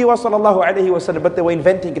wasn't who he was, sallallahu alaihi wasallam, but they were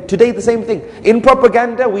inventing it. Today the same thing. In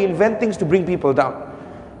propaganda, we invent things to bring people down.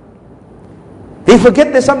 They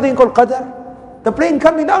forget there's something called qadar. The plane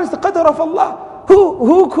coming down is the qadar of Allah.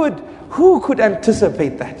 Who could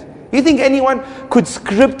anticipate that? You think anyone could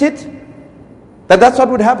script it? That's what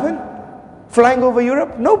would happen? Flying over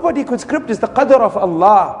Europe? Nobody could script it. It's the qadar of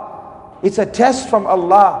Allah. It's a test from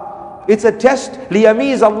Allah. It's a test.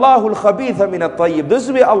 لِيَمِيزَ اللَّهُ الْخَبِيثَ مِنَ الطَّيِّبِ. This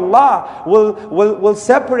way Allah will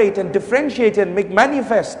separate and differentiate and make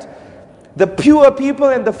manifest the pure people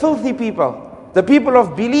and the filthy people. The people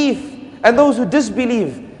of belief and those who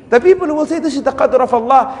disbelieve. The people who will say, this is the qadr of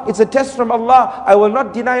Allah, it's a test from Allah, I will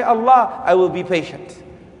not deny Allah, I will be patient.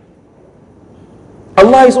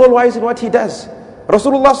 Allah is all wise in what He does.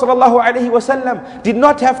 Rasulullah sallallahu alayhi wasallam did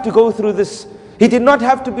not have to go through this. He did not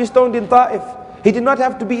have to be stoned in Ta'if. He did not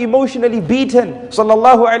have to be emotionally beaten,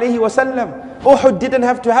 sallallahu alayhi wasallam. Uhud didn't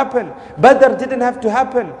have to happen. Badr didn't have to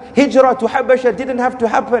happen. Hijrah to Habasha didn't have to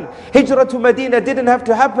happen. Hijrah to Medina didn't have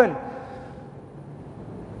to happen.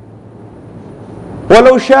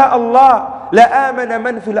 وَلَوْ شَاءَ اللَّهُ لَآمَنَ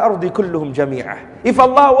مَنْ فِي الْأَرْضِ كُلُّهُمْ جَمِيعًا. If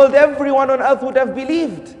Allah willed, everyone on earth would have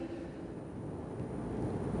believed.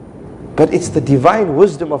 But it's the divine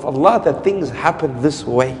wisdom of Allah that things happen this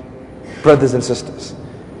way, brothers and sisters.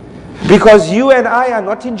 Because you and I are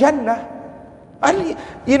not in Jannah. And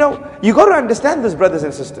you got to understand this, brothers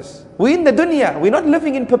and sisters. We're in the dunya. We're not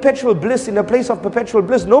living in perpetual bliss, in a place of perpetual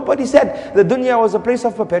bliss. Nobody said the dunya was a place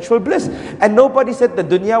of perpetual bliss. And nobody said the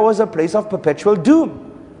dunya was a place of perpetual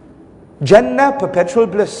doom. Jannah, perpetual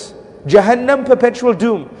bliss. Jahannam, perpetual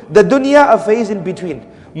doom. The dunya, a phase in between.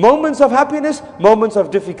 Moments of happiness, moments of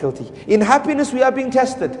difficulty. In happiness we are being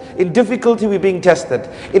tested. In difficulty we're being tested.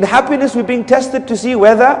 In happiness we're being tested to see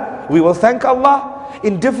whether we will thank Allah.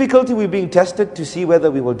 In difficulty we're being tested to see whether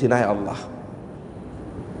we will deny Allah.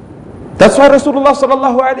 That's why Rasulullah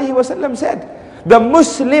sallallahu alaihi wasallam said, the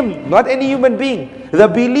Muslim, not any human being, the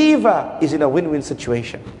believer is in a win-win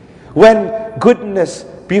situation. When goodness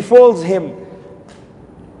befalls him,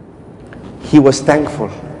 he was thankful.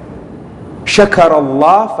 شَكَرَ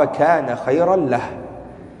اللَّهَ فَكَانَ خَيْرًا لَهُ.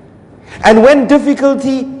 And when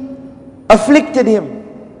difficulty afflicted him,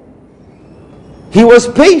 he was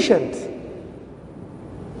patient.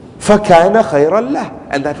 فَكَانَ خَيْرًا لَهُ.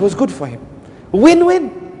 And that was good for him.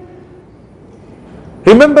 Win-win.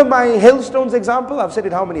 Remember my hailstones example? I've said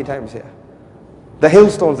it how many times here? The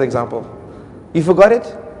hailstones example. You forgot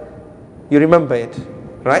it? You remember it,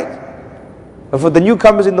 right? And for the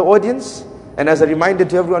newcomers in the audience, and as a reminder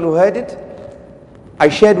to everyone who heard it, I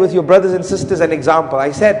shared with your brothers and sisters an example.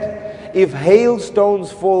 I said, if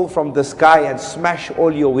hailstones fall from the sky and smash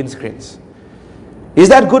all your windscreens, is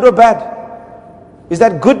that good or bad? Is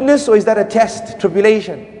that goodness or is that a test,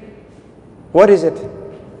 tribulation? What is it?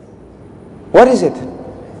 What is it?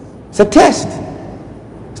 It's a test.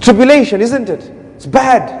 It's tribulation, isn't it? It's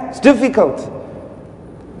bad. It's difficult.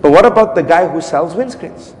 But what about the guy who sells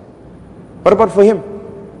windscreens? What about for him?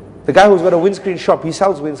 The guy who's got a windscreen shop, he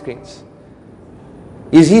sells windscreens.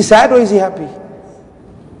 Is he sad or is he happy?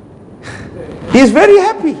 He's very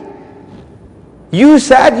happy. You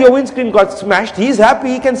sad your windscreen got smashed. He's happy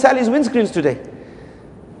he can sell his windscreens today.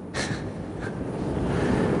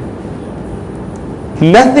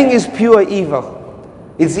 Nothing is pure evil.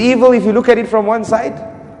 It's evil if you look at it from one side,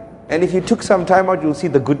 and if you took some time out, you'll see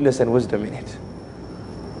the goodness and wisdom in it.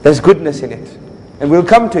 There's goodness in it. And we'll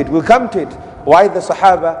come to it. We'll come to it. Why the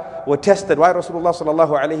Sahaba were tested, why Rasulullah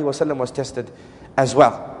sallallahu alaihi wasallam was tested as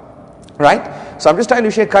well. Right? So I'm just trying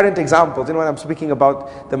to share current examples. When I'm speaking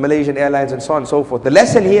about the Malaysian Airlines and so on and so forth. The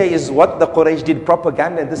lesson here is what the Quraysh did,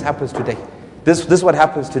 propaganda, and this happens today. This is what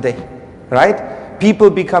happens today. Right? People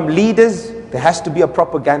become leaders. There has to be a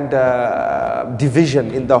propaganda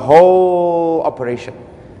division in the whole operation.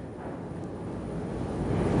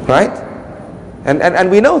 Right?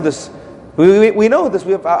 And we know this. We know this.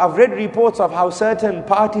 I've read reports of how certain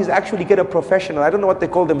parties actually get a professional. I don't know what they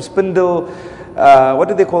call them. Spindle. What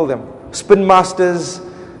do they call them? Spin masters.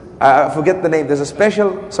 I forget the name. There's a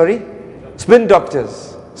special. Sorry? Spin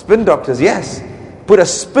doctors. Spin doctors. Yes. Put a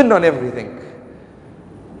spin on everything.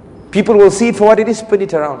 People will see it for what it is. Spin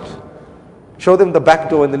it around. Show them the back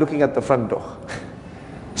door and they're looking at the front door.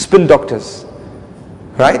 Spin doctors.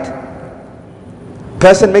 Right?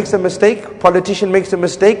 Person makes a mistake, politician makes a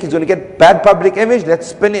mistake, he's going to get bad public image, let's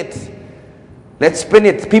spin it. Let's spin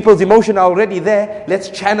it. People's emotion are already there, let's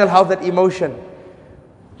channel how that emotion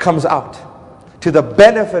comes out to the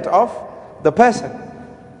benefit of the person.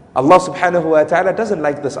 Allah subhanahu wa ta'ala doesn't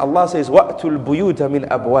like this. Allah says, وَأْتُوا الْبُيُوتَ مِنْ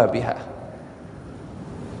أَبْوَابِهَا.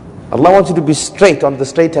 Allah wants you to be straight, on the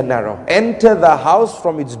straight and narrow. Enter the house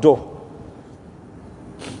from its door.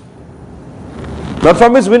 Not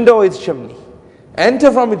from its window or its chimney.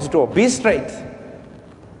 Enter from its door. Be straight.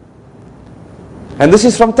 And this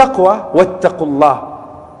is from taqwa.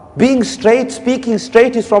 وَاتَّقُوا. Being straight, speaking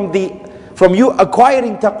straight is from you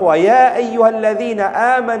acquiring taqwa. يَا أَيُّهَا الَّذِينَ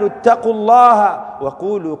آمَنُوا اتَّقُوا اللَّهَ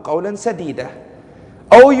وَقُولُوا قَوْلًا سَدِيدًا.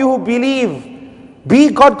 O you who believe, be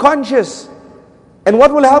God conscious. And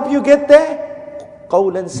what will help you get there?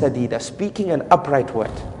 قَوْلًا سَدِيدًا. Speaking an upright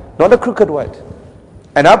word. Not a crooked word.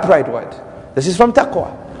 An upright word. This is from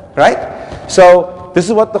taqwa. Right? So, this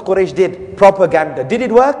is what the Quraysh did. Propaganda. Did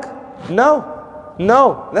it work? No.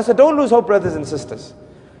 No. That's why don't lose hope, brothers and sisters.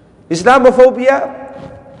 Islamophobia,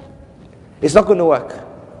 it's not going to work.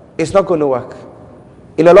 It's not going to work.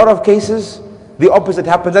 In a lot of cases, the opposite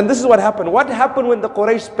happens. And this is what happened. What happened when the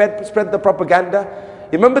Quraysh spread the propaganda?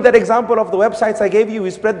 You remember that example of the websites I gave you?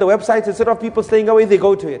 We spread the websites. Instead of people staying away, they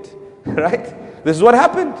go to it. Right? This is what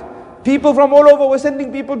happened. People from all over were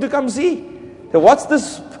sending people to come see. So what's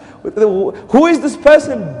this? Who is this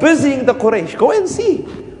person busying the Quraysh? Go and see.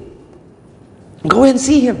 Go and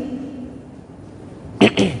see him.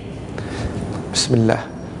 Bismillah.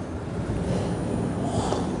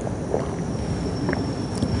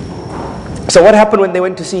 So what happened when they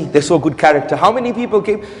went to see? They saw good character. How many people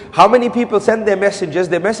came? How many people sent their messengers?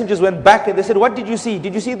 Their messengers went back and they said, what did you see?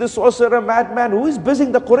 Did you see this sorcerer, madman? Who is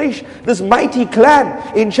busying the Quraysh? This mighty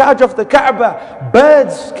clan in charge of the Kaaba.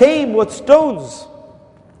 Birds came with stones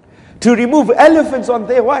to remove elephants on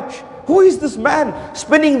their watch. Who is this man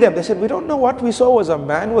spinning them? They said, we don't know. What we saw was a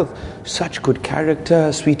man with such good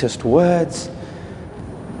character, sweetest words,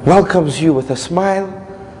 welcomes you with a smile.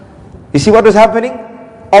 You see what was happening?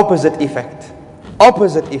 Opposite effect.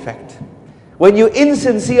 Opposite effect. When you're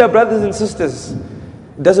insincere, brothers and sisters,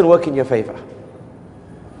 it doesn't work in your favor.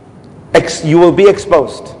 You will be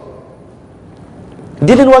exposed. It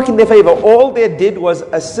didn't work in their favor. All they did was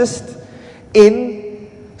assist in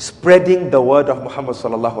spreading the word of Muhammad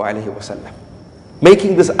sallallahu alaihi wasallam,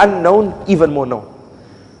 making this unknown even more known.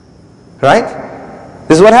 Right?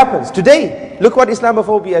 This is what happens today. Look what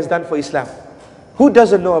Islamophobia has done for Islam. Who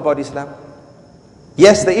doesn't know about Islam?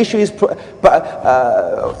 Yes, the issue is,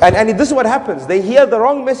 and this is what happens. They hear the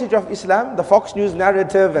wrong message of Islam, the Fox News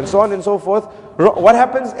narrative and so on and so forth. What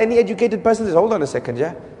happens? Any educated person says, hold on a second,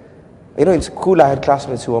 yeah? You know, in school I had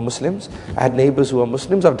classmates who were Muslims. I had neighbors who were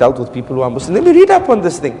Muslims. I've dealt with people who are Muslims. Let me read up on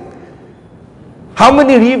this thing. How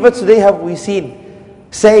many reverts today have we seen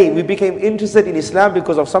say we became interested in Islam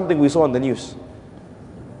because of something we saw on the news?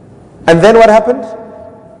 And then what happened?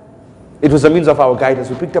 It was a means of our guidance.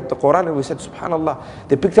 We picked up the Quran and we said, subhanallah.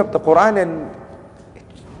 They picked up the Quran and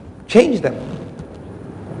changed them.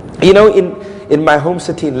 You know, in my home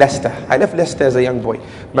city in Leicester, I left Leicester as a young boy.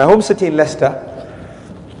 My home city in Leicester,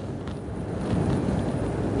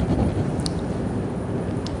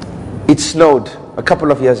 it snowed a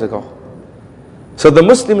couple of years ago. So the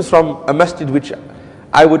Muslims from a masjid which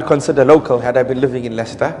I would consider local had I been living in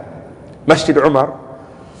Leicester, Masjid Umar.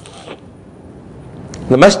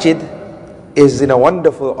 The masjid is in a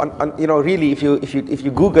wonderful, you know, really, if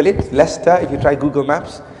you Google it, Leicester, if you try Google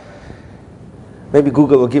Maps, maybe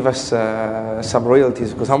Google will give us some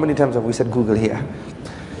royalties, because how many times have we said Google here?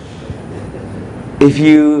 If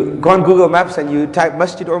you go on Google Maps and you type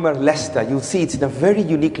Masjid Umar Leicester, you'll see it's in a very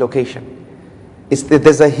unique location.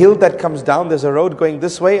 There's a hill that comes down, there's a road going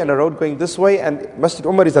this way and a road going this way, and Masjid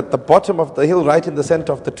Umar is at the bottom of the hill, right in the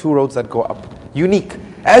center of the two roads that go up. Unique.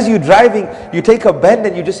 As you're driving, you take a bend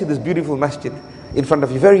and you just see this beautiful masjid in front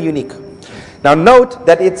of you. Very unique. Now note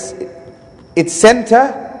that it's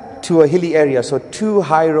center to a hilly area, so two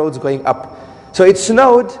high roads going up. So it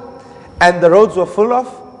snowed and the roads were full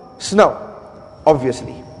of snow,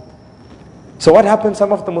 obviously. So what happened?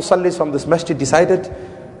 Some of the musallis from this masjid decided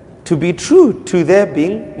to be true to their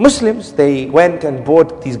being Muslims. They went and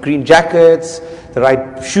bought these green jackets, the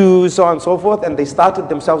right shoes, so on and so forth, and they started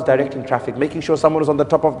themselves directing traffic, making sure someone was on the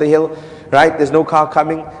top of the hill, right? There's no car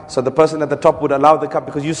coming, so the person at the top would allow the car,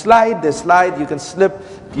 because you slide, you can slip,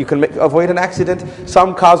 you can avoid an accident.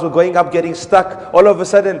 Some cars were going up, getting stuck. All of a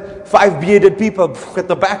sudden, 5 bearded people at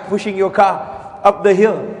the back pushing your car up the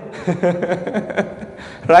hill.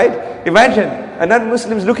 Right? Imagine a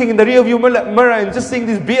non-Muslims looking in the rear view mirror and just seeing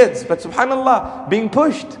these beards, but subhanallah, being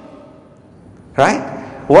pushed. Right?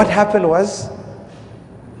 What happened was,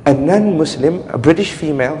 a non-Muslim, a British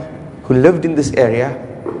female who lived in this area,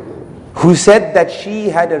 who said that she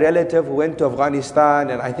had a relative who went to Afghanistan,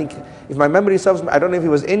 and I think, if my memory serves me, I don't know if he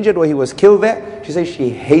was injured or he was killed there. She says she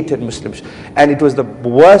hated Muslims, and it was the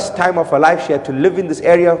worst time of her life. She had to live in this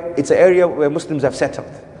area. It's an area where Muslims have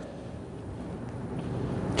settled.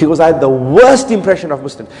 She goes, I had the worst impression of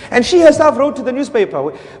Muslims. And she herself wrote to the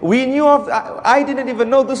newspaper. We knew of, I didn't even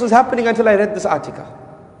know this was happening until I read this article.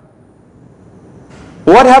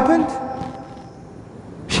 What happened?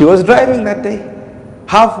 She was driving that day.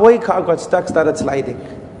 Halfway, car got stuck, started sliding.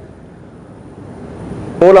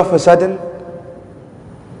 All of a sudden,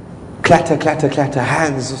 clatter, clatter, clatter,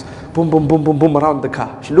 hands, boom, boom, boom, boom, boom around the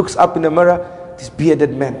car. She looks up in the mirror, these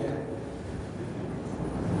bearded men.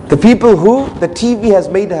 The people who the TV has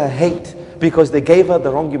made her hate because they gave her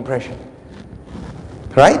the wrong impression.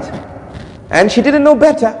 Right? And she didn't know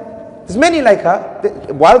better. There's many like her.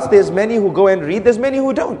 Whilst there's many who go and read, there's many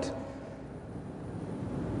who don't.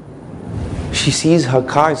 she sees her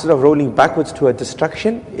car, instead of rolling backwards to her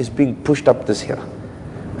destruction, is being pushed up this hill.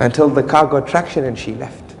 Until the car got traction and she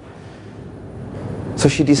left. So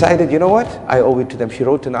she decided, you know what? I owe it to them. She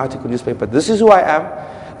wrote an article in the newspaper. This is who I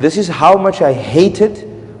am. This is how much I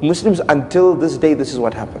hated Muslims until this day. This is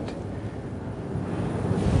what happened.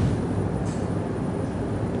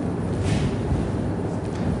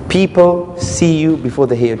 People see you before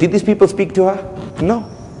they hear you. Did these people speak to her? No.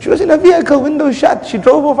 She was in a vehicle, window shut. She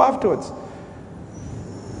drove off afterwards.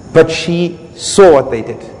 But she saw what they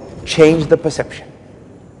did. Changed the perception.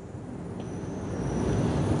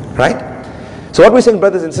 Right? So what we're saying,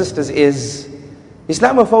 brothers and sisters, is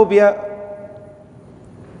Islamophobia,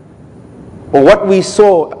 or what we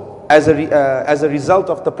saw as a result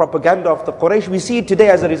of the propaganda of the Quraysh, we see it today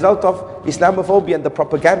as a result of Islamophobia and the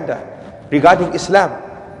propaganda regarding Islam.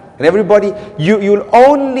 And everybody, you'll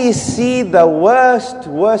only see the worst,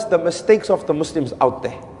 the mistakes of the Muslims out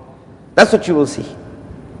there. That's what you will see.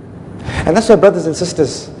 And that's why, brothers and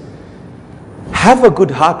sisters, have a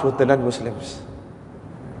good heart with the non-Muslims.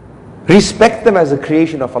 Respect them as a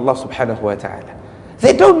creation of Allah subhanahu wa ta'ala.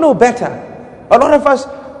 They don't know better. A lot of us,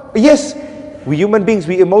 yes, we human beings,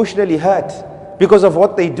 we emotionally hurt because of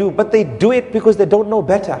what they do, but they do it because they don't know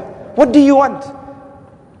better. What do you want?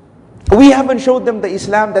 We haven't showed them the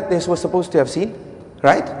Islam that they were supposed to have seen,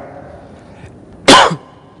 right?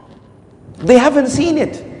 They haven't seen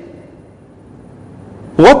it.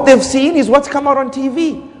 What they've seen is what's come out on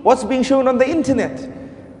TV, what's being shown on the internet.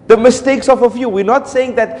 The mistakes of a few. We're not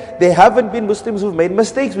saying that there haven't been Muslims who've made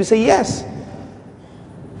mistakes. We say yes.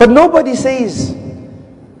 But nobody says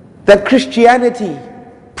that Christianity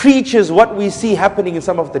preaches what we see happening in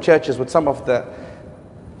some of the churches with some of the,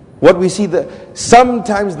 what we see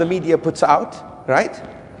sometimes the media puts out, right?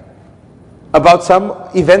 About some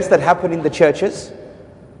events that happen in the churches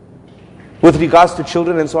with regards to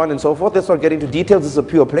children and so on and so forth. Let's not get into details. This is a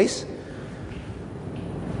pure place.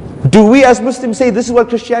 Do we as Muslims say this is what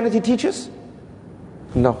Christianity teaches?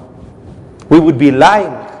 No. We would be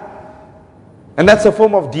lying. And that's a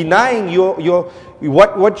form of denying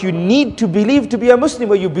what you need to believe to be a Muslim,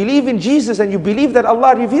 where you believe in Jesus and you believe that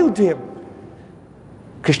Allah revealed to him.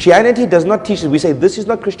 Christianity does not teach us. We say this is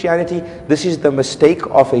not Christianity, this is the mistake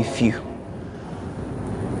of a few.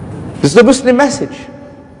 This is the Muslim message.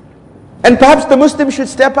 And perhaps the Muslims should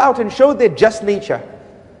step out and show their just nature.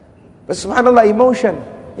 But subhanAllah,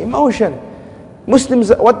 emotion. Muslims,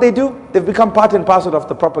 what they do, they've become part and parcel of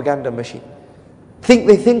the propaganda machine.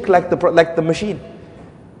 They think like the machine.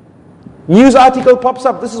 News article pops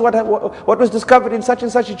up. This is what was discovered in such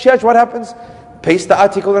and such a church. What happens? Paste the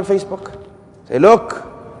article on Facebook. Say,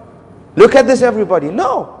 look at this, everybody.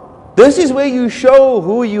 No, this is where you show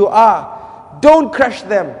who you are. Don't crush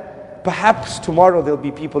them. Perhaps tomorrow there'll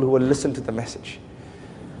be people who will listen to the message.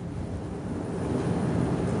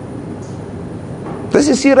 This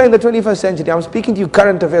is Seerah in the 21st century. I'm speaking to you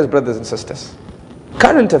current affairs, brothers and sisters.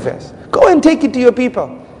 Current affairs. Go and take it to your people.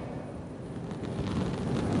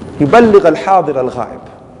 يُبَلِّغَ الْحَاضِرَ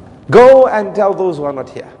الْغَائِبِ. Go and tell those who are not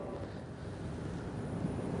here.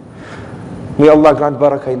 May Allah grant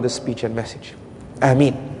barakah in this speech and message.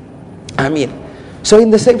 Ameen. So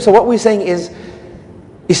what we're saying is,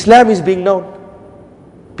 Islam is being known.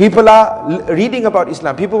 People are reading about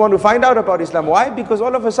Islam. People want to find out about Islam. Why? Because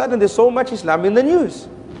all of a sudden there's so much Islam in the news.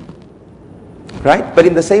 Right? But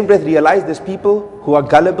in the same breath realize there's people who are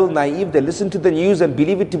gullible, naive. They listen to the news and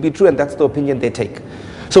believe it to be true, and that's the opinion they take.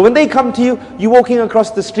 So when they come to you, you're walking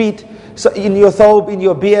across the street, so in your thobe, in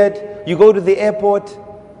your beard, you go to the airport.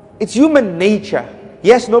 It's human nature.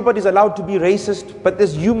 Yes, nobody's allowed to be racist, but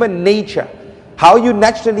there's human nature. How you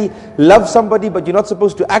naturally love somebody, but you're not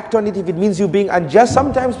supposed to act on it if it means you being unjust.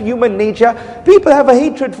 Sometimes human nature, people have a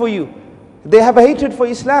hatred for you. They have a hatred for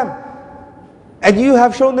Islam. And you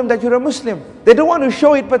have shown them that you're a Muslim. They don't want to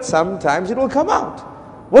show it, but sometimes it will come out.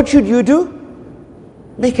 What should you do?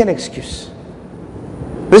 Make an excuse.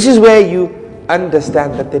 This is where you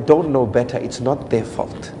understand that they don't know better. It's not their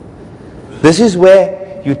fault. This is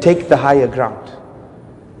where you take the higher ground.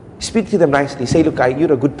 Speak to them nicely. Say, look,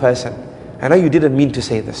 you're a good person. I know you didn't mean to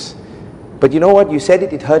say this, but you know what? You said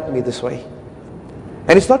it hurt me this way.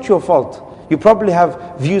 And it's not your fault. You probably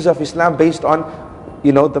have views of Islam based on,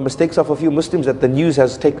 the mistakes of a few Muslims that the news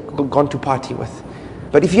has gone to party with.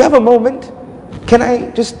 But if you have a moment, can I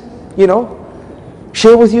just,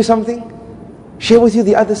 share with you something? Share with you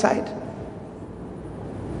the other side?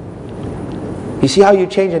 You see how you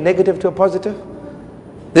change a negative to a positive?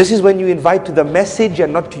 This is when you invite to the message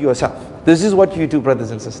and not to yourself. This is what you do, brothers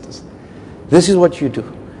and sisters. This is what you do.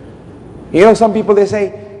 Some people, they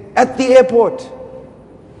say, at the airport,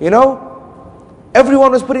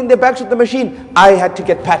 Everyone was putting their backs with the machine. I had to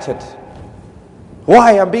get patted.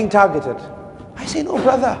 Why? I'm being targeted. I say, no,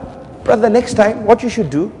 brother, next time, what you should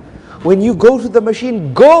do, when you go to the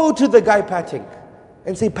machine, go to the guy patting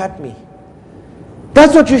and say, pat me.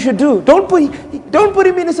 That's what you should do. Don't put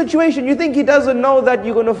him in a situation you think he doesn't know that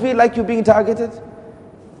you're going to feel like you're being targeted.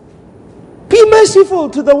 Be merciful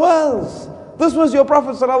to the worlds. This was your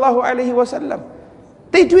Prophet ﷺ.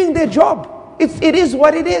 They're doing their job. It is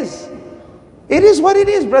what it is. It is what it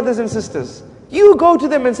is, brothers and sisters. You go to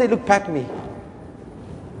them and say, look, pat me.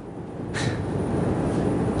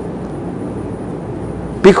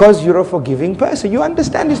 Because you're a forgiving person. You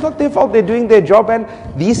understand it's not their fault. They're doing their job, and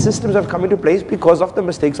these systems have come into place because of the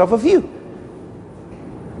mistakes of a few.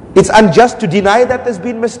 It's unjust to deny that there's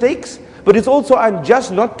been mistakes, but it's also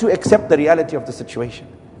unjust not to accept the reality of the situation.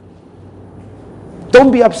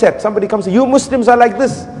 Don't be upset. Somebody comes and says, you Muslims are like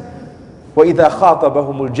this. وَإِذَا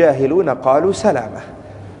خَاطَبَهُمُ الْجَاهِلُونَ قَالُوا سَلَامًا.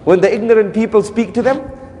 When the ignorant people speak to them,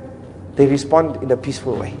 they respond in a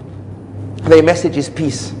peaceful way. Their message is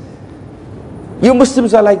peace. You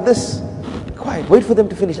Muslims are like this. Quiet, wait for them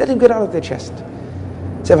to finish. Let them get out of their chest.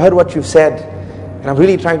 Say, I've heard what you've said, and I'm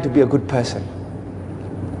really trying to be a good person.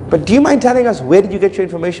 But do you mind telling us, where did you get your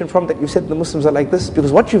information from that you said the Muslims are like this?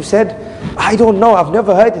 Because what you've said, I don't know, I've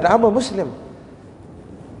never heard it, I'm a Muslim.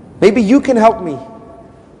 Maybe you can help me.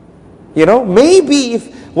 You know, maybe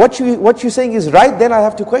if what you're saying is right, then I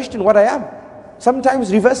have to question what I am.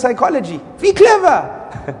 Sometimes reverse psychology. Be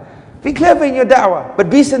clever. Be clever in your da'wah, but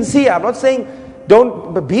be sincere. I'm not saying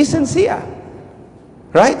but be sincere.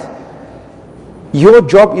 Right? Your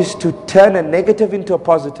job is to turn a negative into a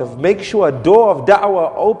positive. Make sure a door of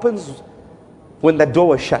da'wah opens when that door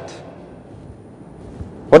was shut.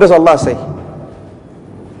 What does Allah say?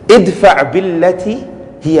 ادفع بالتي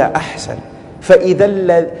هي أحسن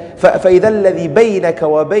فإذا الذي بينك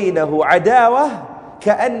وبينه عداوة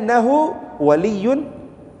كأنه ولي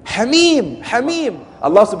حميم.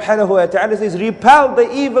 Allah subhanahu wa ta'ala says, repel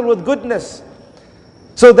the evil with goodness,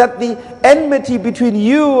 so that the enmity between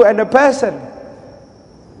you and a person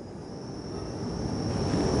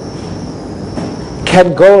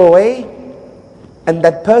can go away, and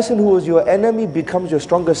that person who was your enemy becomes your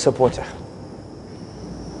strongest supporter.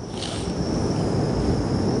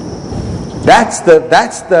 That's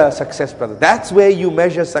the success, brother. That's where you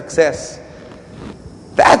measure success.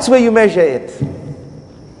 That's where you measure it.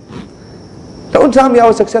 Don't tell me I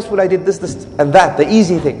was successful, I did this and that, the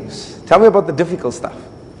easy things. Tell me about the difficult stuff.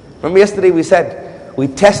 Remember yesterday we said, we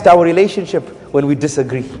test our relationship when we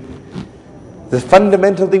disagree. The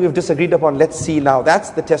fundamental thing we've disagreed upon, let's see now. That's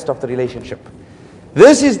the test of the relationship.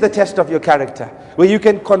 This is the test of your character, where you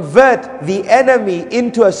can convert the enemy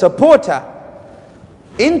into a supporter.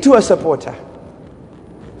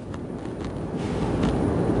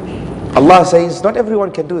 Allah says, not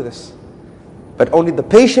everyone can do this, but only the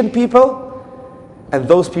patient people, and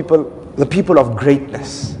those people, the people of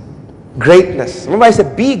greatness. Greatness. Remember I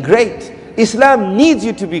said, be great. Islam needs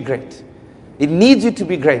you to be great. It needs you to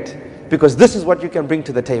be great, because this is what you can bring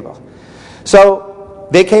to the table. So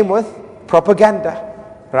they came with propaganda,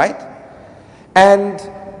 right? And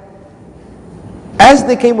as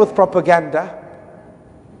they came with propaganda,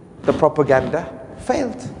 the propaganda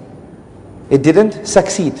failed. It didn't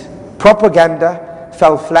succeed. Propaganda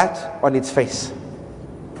fell flat on its face.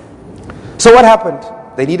 So what happened?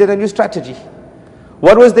 They needed a new strategy.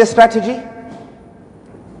 What was their strategy?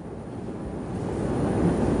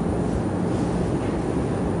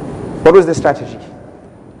 What was their strategy?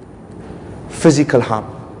 Physical harm.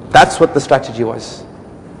 That's what the strategy was.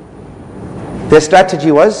 Their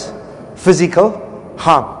strategy was physical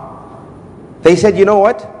harm. They said, you know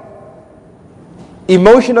what?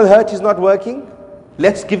 Emotional hurt is not working.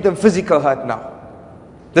 Let's give them physical hurt now.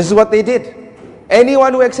 This is what they did.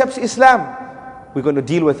 Anyone who accepts Islam, we're going to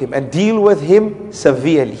deal with him, and deal with him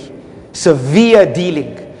severely. Severe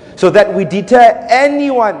dealing. So that we deter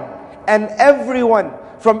anyone and everyone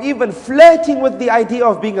from even flirting with the idea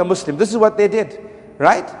of being a Muslim. This is what they did,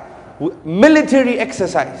 right? Military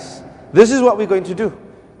exercise. This is what we're going to do.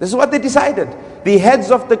 This is what they decided. The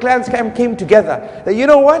heads of the clans came together. That, you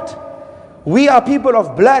know what? We are people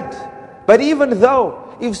of blood. But even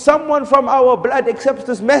though, if someone from our blood accepts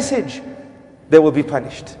this message, they will be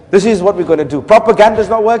punished. This is what we're going to do. Propaganda is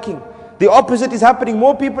not working. The opposite is happening.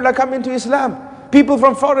 More people are coming to Islam. People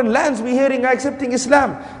from foreign lands we're hearing are accepting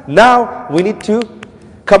Islam. Now we need to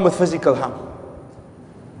come with physical harm.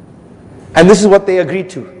 And this is what they agreed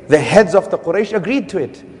to. The heads of the Quraysh agreed to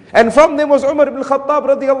it. And from them was Umar ibn Khattab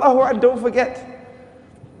radiallahu anhu. Don't forget.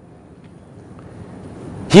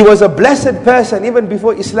 He was a blessed person even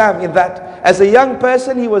before Islam, in that as a young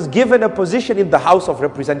person, he was given a position in the House of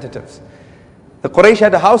Representatives. The Quraysh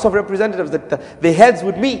had a House of Representatives that the heads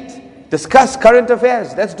would meet, discuss current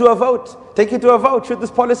affairs. Let's do a vote. Take it to a vote. Should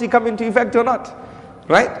this policy come into effect or not?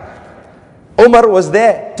 Right? Umar was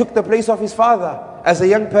there, took the place of his father as a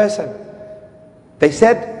young person. They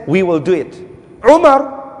said, we will do it.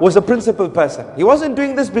 Umar was a principled person. He wasn't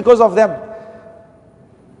doing this because of them.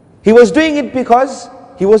 He was doing it because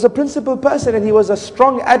he was a principled person and he was a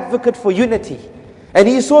strong advocate for unity. And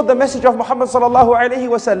he saw the message of Muhammad sallallahu alaihi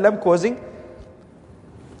wasallam causing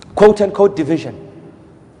quote-unquote division.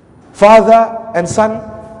 Father and son,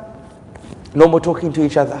 no more talking to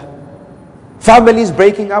each other. Families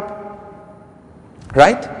breaking up.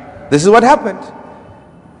 Right? This is what happened.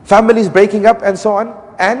 Families breaking up and so on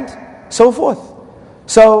and so forth.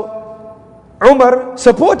 So Umar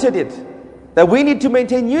supported it, that we need to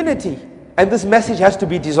maintain unity and this message has to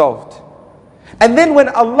be dissolved. And then when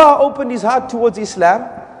Allah opened his heart towards Islam,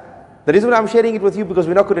 the reason I'm sharing it with you because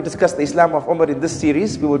we're not going to discuss the Islam of Umar in this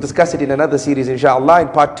series. We will discuss it in another series inshallah in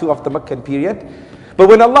part 2 of the Meccan period. But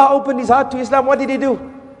when Allah opened his heart to Islam, what did he do?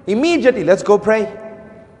 Immediately, let's go pray.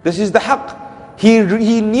 This is the haqq.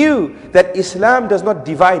 He knew that Islam does not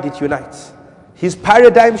divide, it unites. His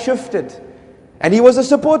paradigm shifted. And he was a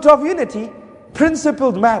supporter of unity,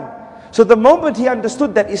 principled man. So the moment he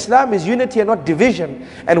understood that Islam is unity and not division,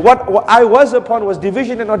 and what I was upon was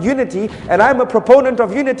division and not unity, and I'm a proponent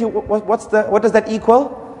of unity, what does that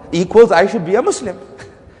equal? Equals I should be a Muslim.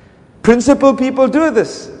 Principled people do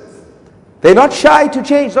this. They're not shy to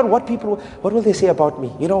change. Not what will they say about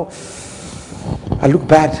me? I look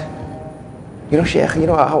bad. Sheikh,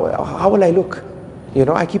 how will I look?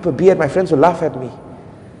 I keep a beard, my friends will laugh at me.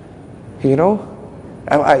 If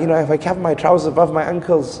I have my trousers above my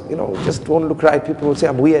ankles, just won't look right. People will say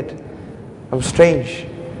I'm weird, I'm strange.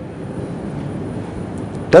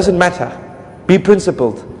 Doesn't matter. Be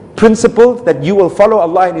principled. Principled that you will follow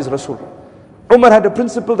Allah and His Rasul. Umar had a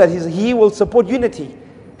principle that he will support unity.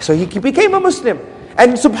 So he became a Muslim.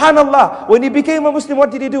 And subhanallah, when he became a Muslim,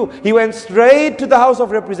 what did he do? He went straight to the House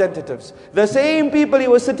of Representatives. The same people he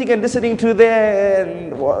was sitting and listening to there,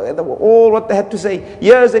 and all what they had to say,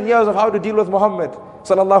 years and years of how to deal with Muhammad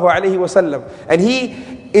sallallahu alaihi wasallam. And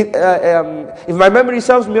if my memory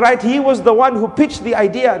serves me right, he was the one who pitched the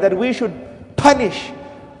idea that we should punish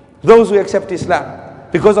those who accept Islam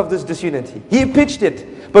because of this disunity. He pitched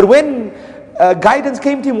it. But when guidance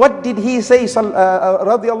came to him, what did he say,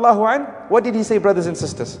 radiallahu an? What did he say, brothers and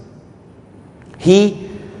sisters? He,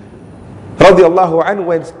 radiallahu an,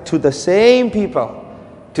 went to the same people,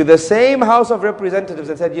 to the same House of Representatives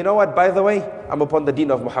and said, you know what, by the way, I'm upon the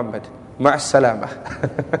deen of Muhammad. Ma'as salama.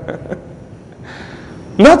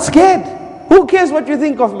 Not scared. Who cares what you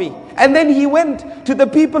think of me? And then he went to the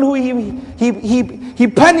people who he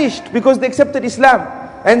punished because they accepted Islam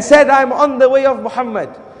and said, I'm on the way of Muhammad.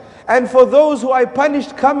 And for those who I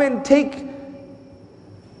punished, come and take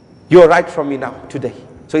your right from me now, today.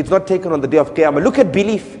 So it's not taken on the day of Qiyamah. Look at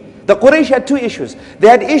belief. The Quraysh had two issues. They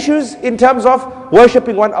had issues in terms of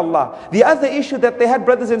worshipping one Allah. The other issue that they had,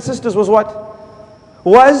 brothers and sisters, was what?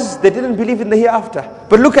 Was they didn't believe in the hereafter.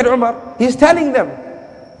 But look at Umar. He's telling them,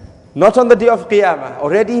 not on the day of Qiyamah.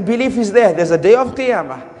 Already belief is there. There's a day of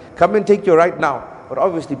Qiyamah. Come and take your right now. But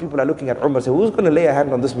obviously people are looking at Umar and say, who's going to lay a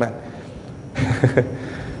hand on this man?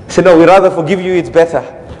 So no, we rather forgive you, it's better.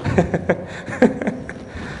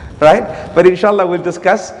 Right? But inshallah we'll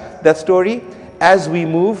discuss that story as we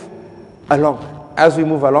move along. As we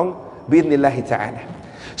move along, bi'idhnillahi ta'ala.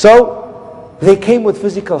 So, they came with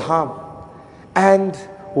physical harm. And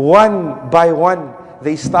one by one,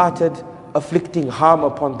 they started afflicting harm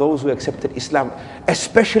upon those who accepted Islam.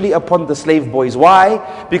 Especially upon the slave boys.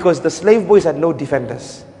 Why? Because the slave boys had no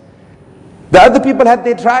defenders. The other people had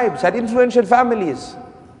their tribes, had influential families.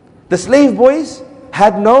 The slave boys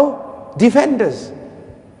had no defenders.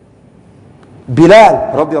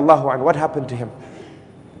 Bilal radiallahu anhu, what happened to him?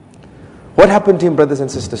 What happened to him, brothers and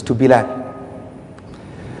sisters, to Bilal?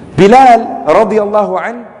 Bilal radiallahu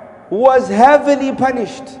anhu was heavily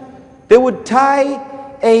punished. They would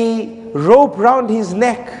tie a rope round his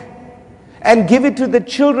neck and give it to the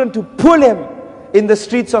children to pull him in the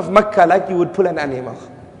streets of Mecca like you would pull an animal.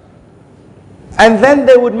 And then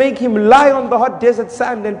they would make him lie on the hot desert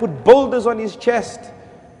sand and put boulders on his chest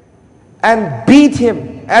and beat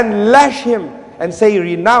him and lash him and say,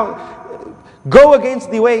 renounce, go against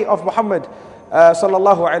the way of Muhammad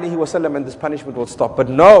sallallahu alaihi wasallam, and this punishment will stop. But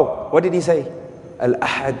no, what did he say?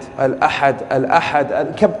 Al-Ahad, Al-Ahad,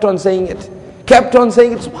 Al-Ahad, kept on saying it. Kept on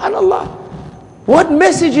saying it, subhanallah. What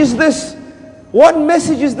message is this? What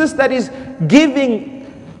message is this that is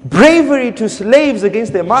giving bravery to slaves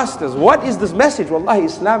against their masters. What is this message? Wallahi,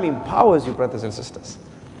 Islam empowers you, brothers and sisters.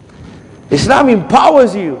 Islam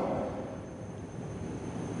empowers you.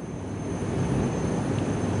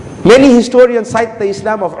 Many historians cite the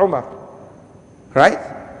Islam of Umar, right?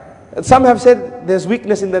 Some have said there's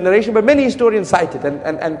weakness in the narration, but many historians cite it.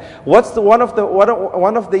 And one of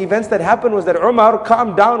the events that happened was that Umar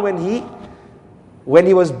calmed down when he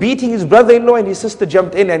was beating his brother-in-law, and his sister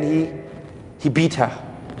jumped in and he beat her.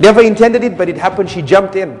 Never intended it, but it happened. She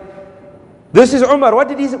jumped in. This is Umar.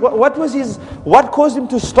 What caused him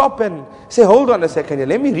to stop and say, hold on a second here,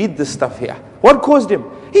 let me read this stuff here. What caused him?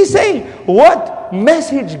 He's saying, what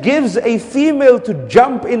message gives a female to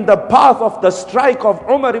jump in the path of the strike of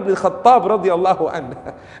Umar ibn Khattab radiallahu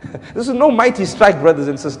anhu? This is no mighty strike, brothers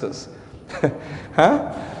and sisters.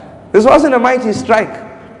 This wasn't a mighty strike.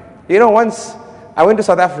 You know, once I went to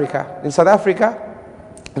South Africa. In South Africa,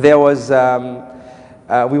 there was,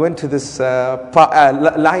 we went to this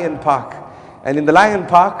lion park. And in the lion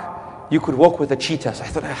park, you could walk with a cheetah. So I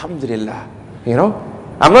thought, alhamdulillah, you know.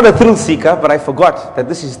 I'm not a thrill seeker, but I forgot that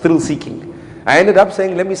this is thrill seeking. I ended up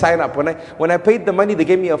saying, let me sign up. When I paid the money, they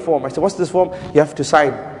gave me a form. I said, what's this form? You have to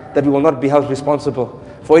sign that we will not be held responsible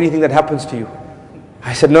for anything that happens to you.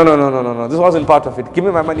 I said, no. This wasn't part of it. Give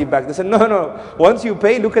me my money back. They said, no. Once you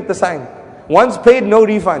pay, look at the sign. Once paid, no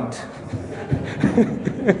refund.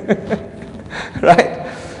 Right?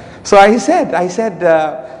 So I said,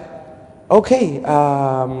 okay,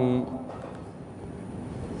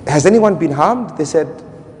 has anyone been harmed? They said,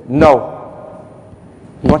 no,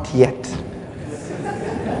 not yet.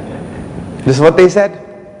 This is what they said.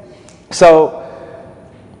 So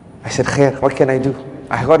I said, khair, what can I do?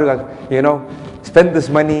 I got to, spend this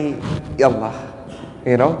money, yallah,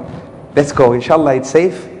 let's go. Inshallah, it's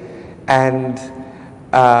safe. And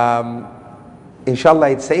inshallah,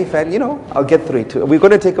 it's safe, and I'll get through it. We're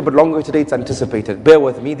going to take a bit longer today, it's anticipated. Bear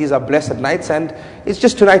with me, these are blessed nights, and it's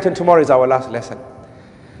just tonight and tomorrow is our last lesson.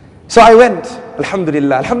 So I went,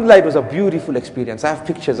 alhamdulillah. Alhamdulillah, it was a beautiful experience. I have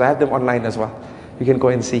pictures, I have them online as well. You can go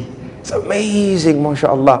and see. It's amazing,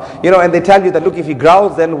 mashaAllah. And they tell you that, look, if he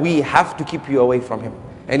growls, then we have to keep you away from him.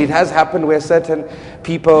 And it has happened where certain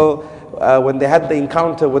people, when they had the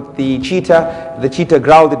encounter with the cheetah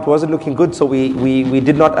growled, it wasn't looking good, so we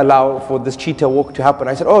did not allow for this cheetah walk to happen.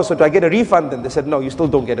 I said, oh, so do I get a refund then? They said, no, you still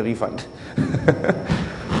don't get a refund.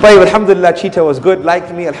 But alhamdulillah, cheetah was good,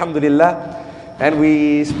 liked me, alhamdulillah. And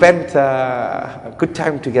we spent a good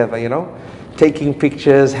time together, taking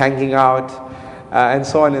pictures, hanging out, and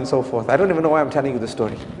so on and so forth. I don't even know why I'm telling you the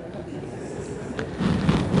story.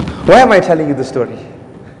 Why am I telling you the story?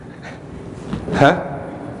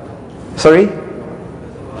 Sorry?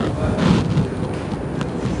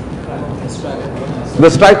 The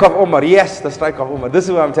strike of Umar. Yes, the strike of Umar. This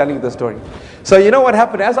is why I'm telling you the story. So you know what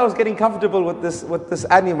happened? As I was getting comfortable with this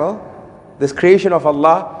animal, this creation of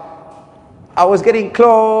Allah, I was getting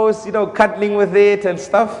close, cuddling with it and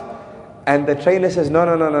stuff. And the trainer says, no,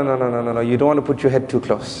 you don't want to put your head too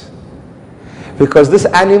close. Because this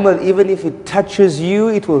animal, even if it touches you,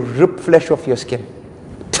 it will rip flesh off your skin.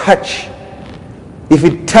 Touch. If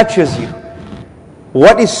it touches you.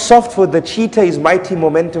 What is soft for the cheetah is mighty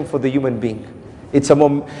momentum for the human being. It's a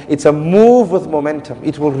move with momentum.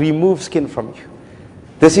 It will remove skin from you.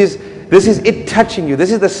 This is it touching you.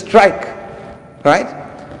 This is the strike. Right?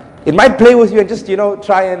 It might play with you and just,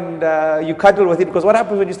 try and you cuddle with it. Because what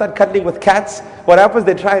happens when you start cuddling with cats? What happens?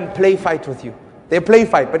 They try and play fight with you. They play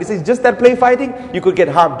fight. But it says just that play fighting, you could get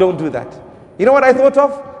harmed. Don't do that. You know what I thought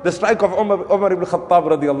of? The strike of Umar ibn Khattab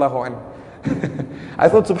radiallahu anhu. I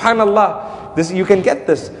thought, subhanallah, this, you can get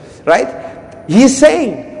this, right? He's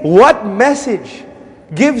saying, what message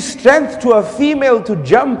gives strength to a female to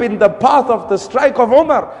jump in the path of the strike of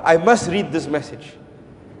Umar? I must read this message.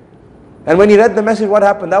 And when he read the message, what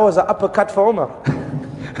happened? That was an uppercut for Umar.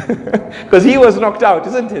 Because he was knocked out,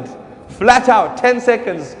 isn't it? Flat out, 10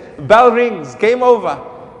 seconds, bell rings, game over.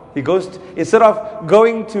 He goes, instead of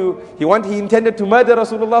going to, he intended to murder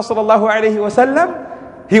Rasulullah sallallahu alayhi wa sallam.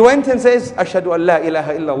 He went and says, Ashhadu an la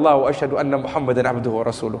ilaha illallah wa ashhadu anna Muhammadan abduhu wa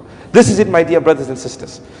rasuluh. This is it, my dear brothers and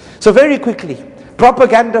sisters. So very quickly,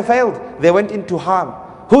 propaganda failed. They went into harm.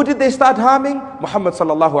 Who did they start harming? Muhammad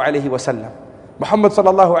sallallahu alayhi wa sallam. Muhammad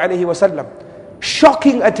sallallahu alayhi wa sallam.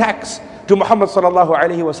 Shocking attacks to Muhammad sallallahu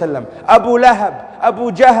alayhi wa sallam. Abu Lahab,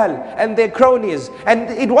 Abu Jahl, and their cronies. And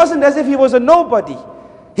it wasn't as if he was a nobody.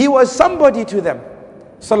 He was somebody to them.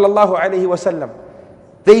 Sallallahu alayhi wa sallam.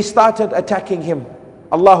 They started attacking him.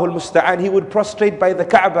 Allahul Musta'an. He would prostrate by the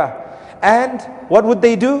Kaaba. And what would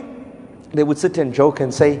they do? They would sit and joke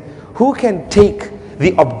and say, who can take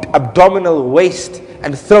the abdominal waist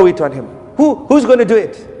and throw it on him? Who's going to do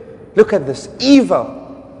it? Look at this,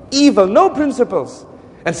 evil, no principles.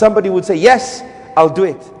 And somebody would say, yes, I'll do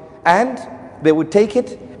it. And they would take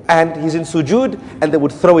it, and he's in sujood, and they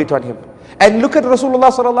would throw it on him. And look at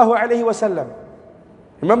Rasulullah sallallahu alaihi wasallam.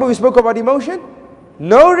 Remember we spoke about emotion?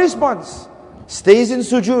 No response. Stays in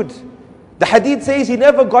sujood. The hadith says he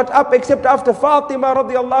never got up except after Fatima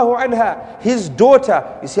radiallahu anha, his daughter.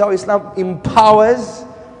 You see how Islam empowers?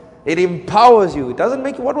 It empowers you. It doesn't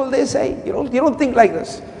make you, what will they say? You don't think like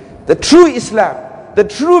this. The true Islam, the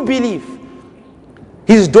true belief.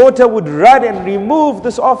 His daughter would run and remove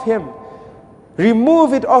this off him.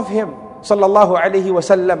 Remove it off him. Sallallahu alayhi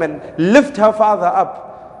wasallam, and lift her father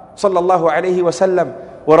up. Sallallahu alayhi wasallam.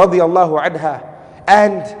 Wa radiyallahu anha.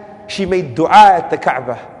 And she made dua at the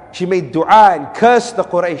Kaaba. She made dua and cursed the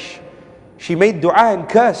Quraysh. She made dua and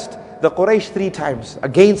cursed the Quraysh 3 times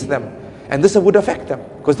against them. And this would affect them.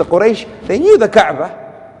 Because the Quraysh, they knew the Kaaba.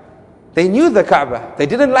 They knew the Kaaba. They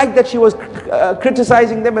didn't like that she was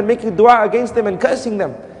criticizing them and making dua against them and cursing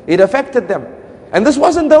them. It affected them. And this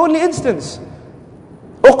wasn't the only instance.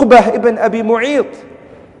 Uqbah ibn Abi Mu'ayt.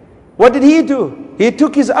 What did he do? He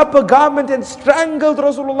took his upper garment and strangled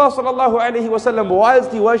Rasulullah sallallahu alaihi wasallam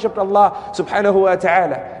whilst he worshipped Allah subhanahu wa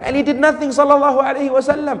ta'ala. And he did nothing sallallahu alaihi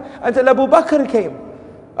wasallam until Abu Bakr came.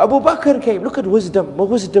 Abu Bakr came. Look at wisdom.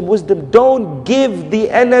 Don't give the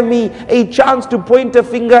enemy a chance to point a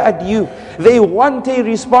finger at you. They want a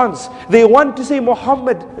response. They want to say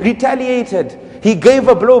Muhammad retaliated. He gave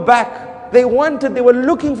a blow back. They were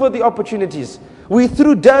looking for the opportunities. We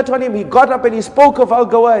threw dirt on him. He got up and he spoke a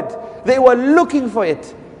vulgar word. They were looking for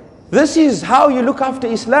it. This is how you look after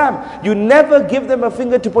Islam. You never give them a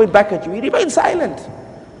finger to point back at you. You remain silent.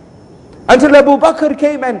 Until Abu Bakr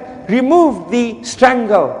came and removed the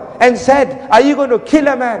strangle and said, are you going to kill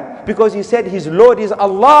a man? Because he said his Lord is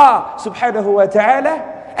Allah subhanahu wa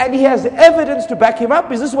ta'ala, and he has evidence to back him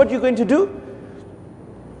up. Is this what you're going to do?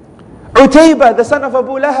 Utaybah, the son of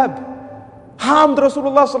Abu Lahab, harmed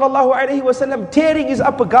Rasulullah sallallahu alayhi wasallam, tearing his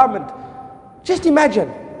upper garment. Just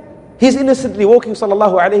imagine, he's innocently walking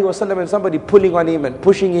sallallahu alayhi wasallam and somebody pulling on him and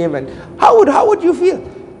pushing him. And how would you feel?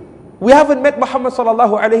 We haven't met Muhammad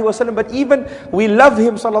sallallahu alayhi wasallam, but even we love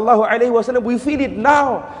him sallallahu alayhi wasallam. We feel it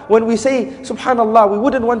now when we say, subhanallah, we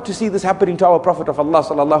wouldn't want to see this happening to our Prophet of Allah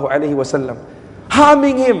sallallahu alayhi wasallam.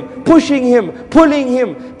 Harming him, pushing him, pulling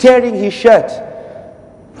him, tearing his shirt.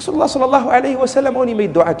 Rasulullah sallallahu alayhi wasallam only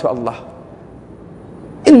made dua to Allah.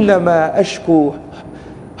 إنما أشكو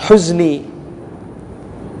حزني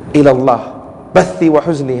إلى الله بثي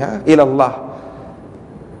وحزني إلى الله.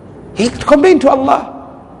 He complained to Allah.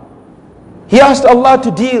 He asked Allah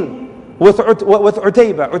to deal with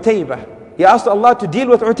Utaybah. He asked Allah to deal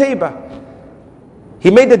with Utaybah.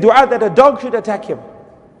 He made a dua that a dog should attack him.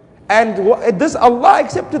 And this, Allah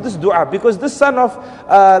accepted this dua because this son of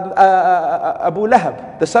Abu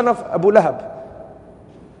Lahab, the son of Abu Lahab,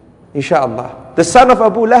 inshallah, the son of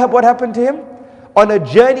Abu Lahab, what happened to him? On a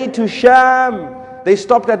journey to Sham, they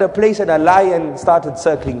stopped at a place and a lion started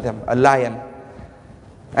circling them, a lion.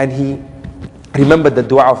 And he remembered the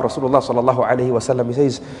dua of Rasulullah sallallahu alaihi wasallam. He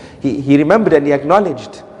says, he remembered and he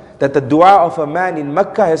acknowledged that the dua of a man in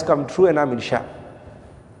Mecca has come true and I'm in Sham.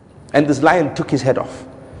 And this lion took his head off.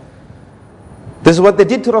 This is what they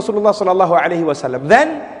did to Rasulullah sallallahu alaihi wasallam.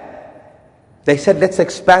 Then they said, let's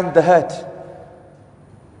expand the hurt.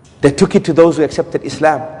 They took it to those who accepted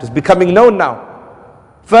Islam. It was becoming known now.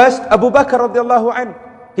 First, Abu Bakr radiallahu anhu,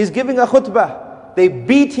 he's giving a khutbah. They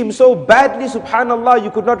beat him so badly, subhanallah,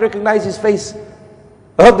 you could not recognize his face.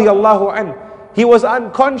 Radiallahu anhu. He was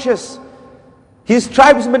unconscious. His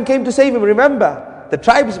tribesmen came to save him. Remember, the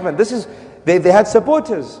tribesmen, they had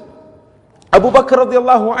supporters. Abu Bakr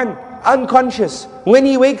radiallahu anhu, unconscious. When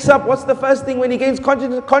he wakes up, what's the first thing when he gains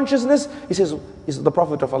consciousness? He says, is the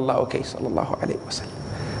Prophet of Allah okay? Sallallahu alayhi wa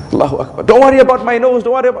sallam. Allahu Akbar. Don't worry about my nose,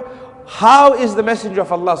 don't worry about... How is the Messenger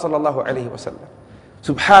of Allah sallallahu alayhi wa sallam?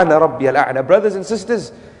 Subhana Rabbi al-A'la. Brothers and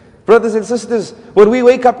sisters, when we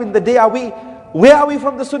wake up in the day, where are we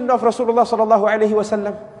from the sunnah of Rasulullah sallallahu alayhi wa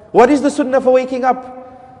sallam? What is the sunnah for waking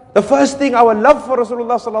up? The first thing, our love for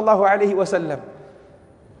Rasulullah sallallahu alayhi wa sallam.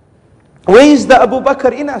 Where is the Abu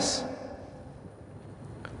Bakr in us?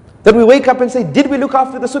 That we wake up and say, did we look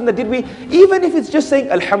after the sunnah? Did we, even if it's just saying,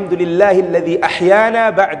 Alhamdulillahi alladhi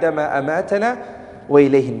ahyana ba'dama amatana wa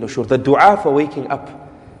ilayhi nushur. The dua for waking up.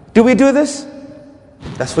 Do we do this?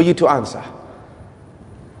 That's for you to answer.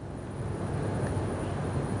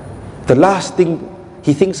 The last thing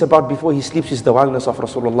he thinks about before he sleeps is the wellness of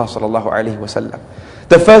Rasulullah sallallahu alaihi wasallam.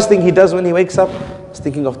 The first thing he does when he wakes up is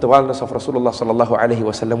thinking of the wellness of Rasulullah sallallahu alaihi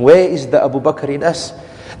wasallam. Where is the Abu Bakr in us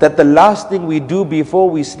that the last thing we do before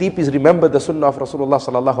we sleep is remember the sunnah of Rasulullah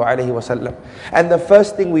sallallahu alaihi wasallam. And the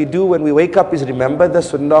first thing we do when we wake up is remember the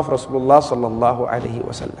sunnah of Rasulullah sallallahu alaihi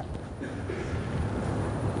wasallam.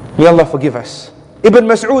 May Allah forgive us. Ibn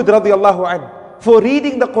Mas'ud radiallahu anhu, for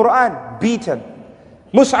reading the Quran, beaten.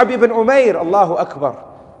 Mus'ab ibn Umair, Allahu Akbar.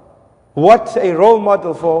 What a role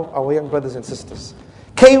model for our young brothers and sisters.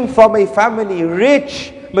 Came from a family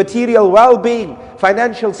rich, material well-being,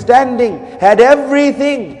 financial standing, had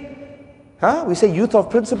everything. We say youth of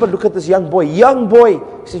principle. Look at this young boy.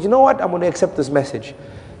 He said, you know what? I'm going to accept this message.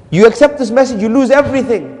 You accept this message, you lose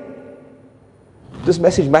everything. This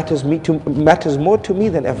message matters more to me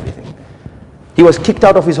than everything. He was kicked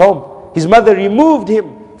out of his home. His mother removed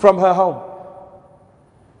him from her home.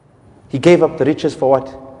 He gave up the riches for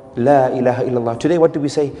what? La ilaha illallah. Today what do we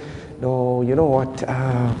say? No, you know what?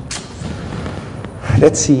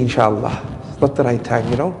 Let's see, inshallah. It's not the right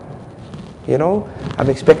time, You know, I'm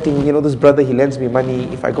expecting, this brother, he lends me money.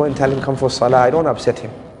 If I go and tell him, come for salah, I don't want to upset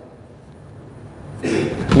him.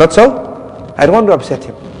 Not so? I don't want to upset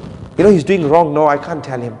him. He's doing wrong. No, I can't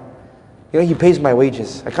tell him. He pays my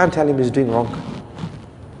wages. I can't tell him he's doing wrong.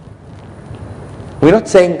 We're not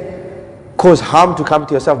saying cause harm to come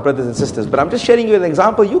to yourself, brothers and sisters, but I'm just sharing you an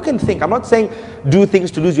example. You can think. I'm not saying do things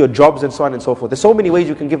to lose your jobs and so on and so forth. There's so many ways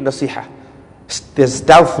you can give nasiha. There's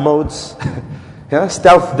stealth modes,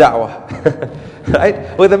 stealth da'wah,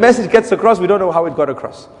 right? Where the message gets across, we don't know how it got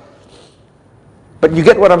across. But you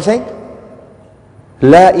get what I'm saying?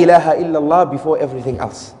 La ilaha illallah before everything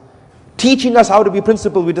else. Teaching us how to be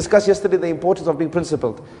principled. We discussed yesterday the importance of being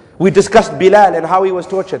principled. We discussed Bilal and how he was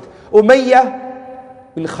tortured.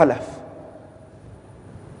 Umayyah bin Khalaf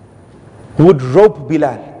would rope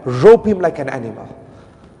Bilal, rope him like an animal,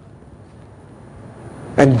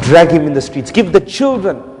 and drag him in the streets. Give the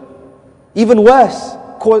children, even worse.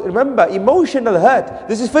 Remember, emotional hurt.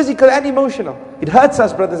 This is physical and emotional. It hurts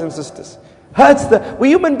us, brothers and sisters. We're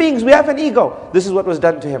human beings, we have an ego. This is what was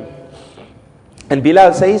done to him. And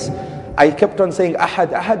Bilal says, I kept on saying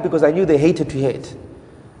Ahad, Ahad because I knew they hated to hear it.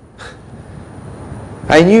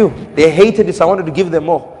 I knew they hated it, so I wanted to give them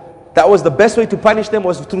more. That was the best way to punish them,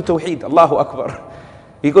 was through Tawheed. Allahu Akbar.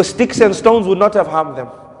 Because sticks and stones would not have harmed them.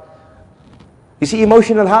 You see,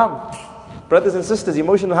 emotional harm, brothers and sisters,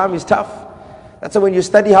 emotional harm is tough. That's why when you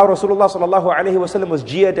study how Rasulullah sallallahu alaihi wasallam was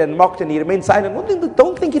jeered and mocked and he remained silent,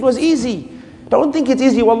 don't think it was easy. Don't think it's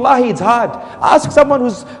easy. Wallahi, it's hard. Ask someone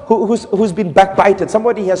who's been backbited.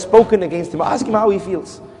 Somebody has spoken against him. Ask him how he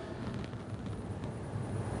feels.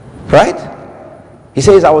 Right? He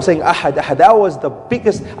says, I was saying Ahad, Ahad. That was the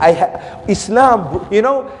biggest. Islam,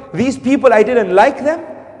 these people, I didn't like them,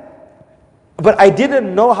 but I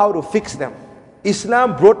didn't know how to fix them.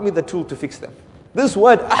 Islam brought me the tool to fix them. This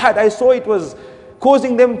word Ahad, I saw it was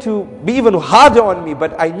causing them to be even harder on me,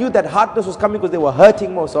 but I knew that hardness was coming because they were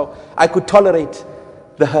hurting more, so I could tolerate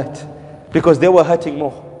the hurt because they were hurting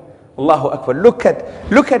more. Allahu Akbar. Look at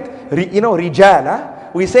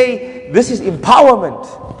rijal. We say this is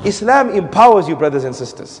empowerment. Islam empowers you, brothers and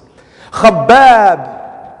sisters. Khabbab.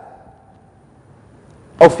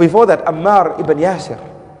 Before that, Ammar ibn Yasir.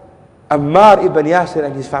 Ammar ibn Yasir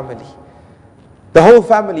and his family. The whole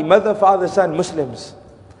family, mother, father, son, Muslims.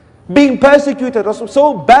 Being persecuted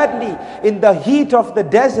so badly in the heat of the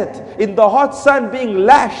desert, in the hot sun, being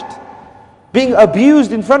lashed, being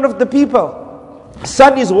abused in front of the people.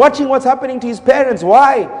 Son is watching what's happening to his parents.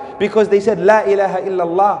 Why? Because they said La ilaha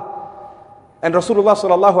illallah. And Rasulullah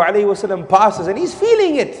sallallahu alayhi wasallam passes and he's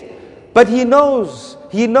feeling it. But he knows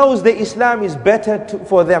that Islam is better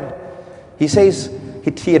for them. He says,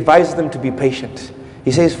 he advises them to be patient.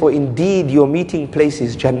 He says, for indeed your meeting place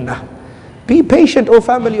is Jannah. Be patient, O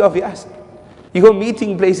family of Yasir. Your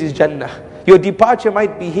meeting place is Jannah. Your departure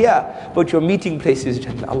might be here, but your meeting place is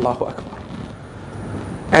Jannah. Allahu Akbar.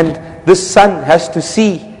 And this son has to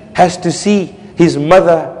see his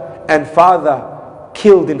mother and father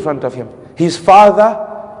killed in front of him. His father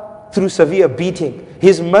through severe beating.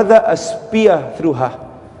 His mother a spear through her.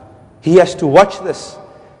 He has to watch this.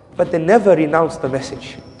 But they never renounced the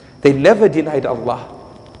message. They never denied Allah.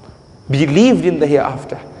 Believed in the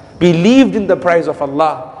hereafter. Believed in the prize of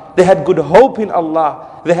Allah. They had good hope in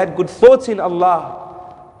Allah. They had good thoughts in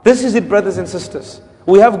Allah. This is it, brothers and sisters.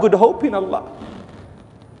 We have good hope in Allah.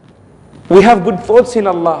 We have good thoughts in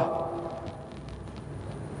Allah.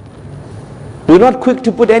 We're not quick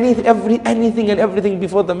to put anything and everything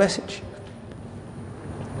before the message.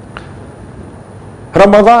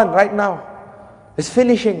 Ramadan right now is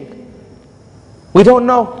finishing. We don't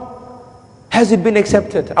know. Has it been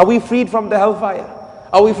accepted? Are we freed from the hellfire?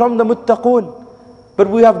 Are we from the muttaqoon? But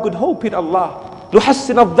we have good hope in Allah.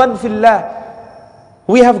 نُحَسِّنَ الظَّنْ فِي اللَّهِ.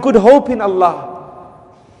 We have good hope in Allah.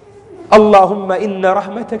 Allahumma inna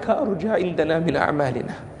rahmataka arja indana min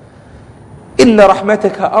a'malina. Inna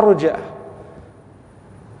rahmataka arja.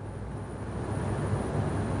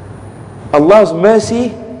 Allah's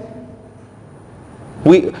mercy,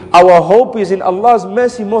 our hope is in Allah's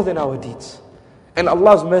mercy more than our deeds. And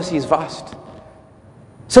Allah's mercy is vast.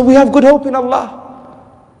 So we have good hope in Allah.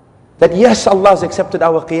 That yes, Allah has accepted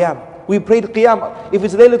our qiyam. We prayed qiyam. If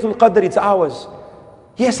it's Laylatul Qadr, it's ours.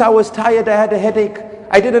 Yes, I was tired, I had a headache.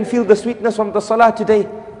 I didn't feel the sweetness from the salah today.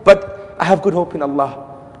 But I have good hope in Allah.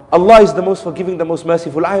 Allah is the most forgiving, the most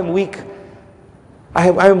merciful. I am weak. I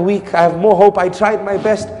am weak. I have more hope. I tried my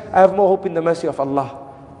best. I have more hope in the mercy of Allah.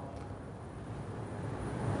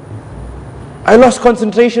 I lost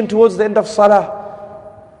concentration towards the end of salah.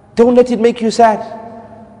 Don't let it make you sad.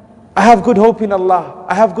 I have good hope in Allah.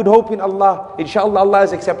 I have good hope in Allah. Inshallah, Allah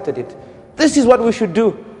has accepted it. This is what we should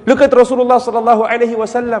do. Look at Rasulullah sallallahu alaihi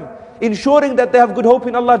wasallam, ensuring that they have good hope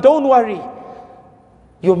in Allah. Don't worry.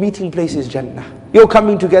 Your meeting place is Jannah. Your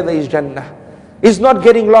coming together is Jannah. It's not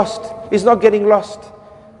getting lost. It's not getting lost.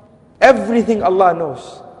 Everything Allah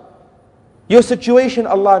knows. Your situation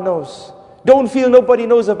Allah knows. Don't feel nobody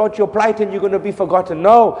knows about your plight and you're going to be forgotten.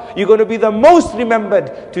 No, you're going to be the most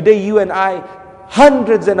remembered. Today you and I,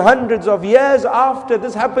 hundreds and hundreds of years after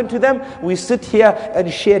this happened to them, we sit here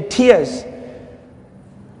and shed tears,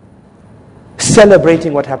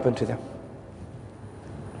 celebrating what happened to them,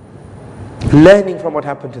 learning from what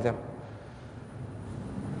happened to them.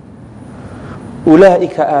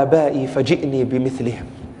 أُولَٰئِكَ آبَائِي فَجِئْنِي بِمِثْلِهِمْ.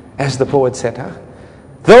 As the poet said,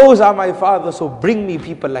 those are my fathers, so bring me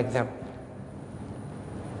people like them.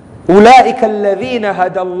 أُولَٰئِكَ الَّذِينَ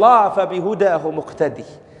هَدَى اللَّهَ فَبِهُدَاهُ مُقْتَدِي.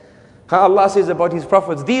 Allah says about His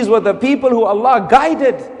prophets, these were the people who Allah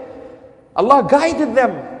guided. Allah guided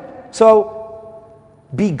them. So,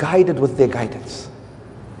 be guided with their guidance.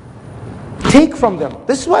 Take from them.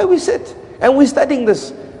 This is why we sit and we're studying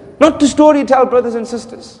this. Not to story tell, brothers and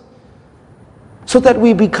sisters. So that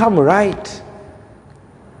we become right.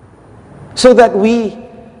 So that we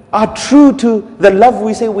are true to the love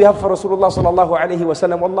we say we have for Rasulullah sallallahu alaihi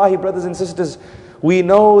wasallam. Wallahi, brothers and sisters, we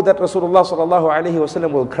know that Rasulullah sallallahu alaihi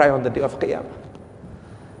wasallam will cry on the day of Qiyamah.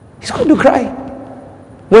 He's going to cry.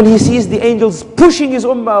 When he sees the angels pushing his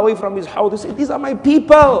ummah away from his house, he says, these are my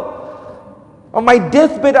people. On my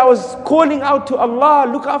deathbed, I was calling out to Allah,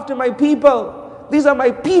 look after my people. These are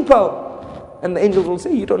my people. And the angels will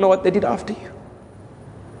say, you don't know what they did after you.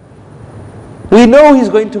 We know he's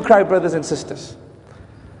going to cry, brothers and sisters.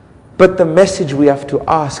 But the message we have to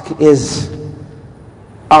ask is,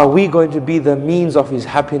 are we going to be the means of his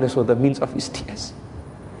happiness or the means of his tears?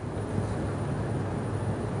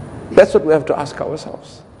 That's what we have to ask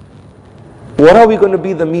ourselves. What are we going to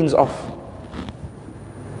be the means of?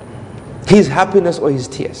 His happiness or his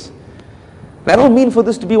tears? And I don't mean for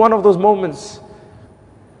this to be one of those moments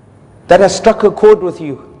that has struck a chord with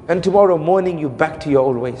you and tomorrow morning you're back to your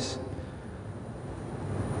old ways.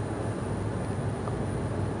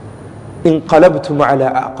 انقلبتم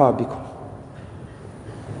على أعقابكم.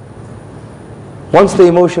 Once the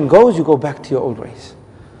emotion goes, you go back to your old ways.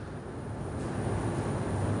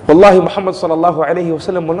 Wallahi, Muhammad sallallahu alayhi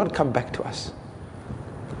wasallam will not come back to us.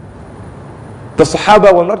 The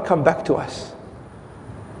Sahaba will not come back to us.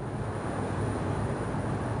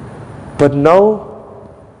 But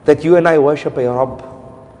know that you and I worship a Rabb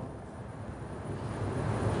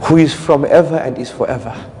who is from ever and is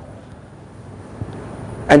forever.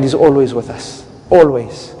 And is always with us.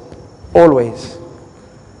 Always. Always.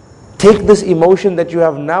 Take this emotion that you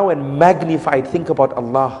have now and magnify it. Think about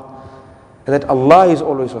Allah. And that Allah is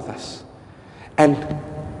always with us. And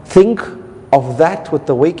think of that with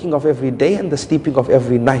the waking of every day and the sleeping of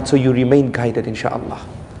every night. So you remain guided, inshaAllah.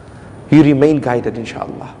 You remain guided,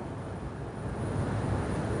 inshaAllah.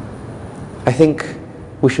 I think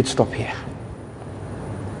we should stop here.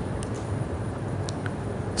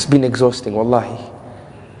 It's been exhausting, wallahi.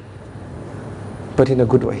 But in a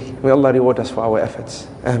good way. May Allah reward us for our efforts.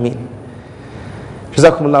 Ameen.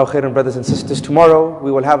 Jazakumullahu khairan, brothers and sisters. Tomorrow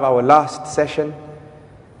we will have our last session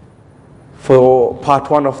for part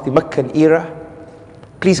 1 of the Meccan era.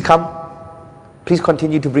 Please come. Please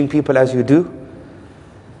continue to bring people as you do.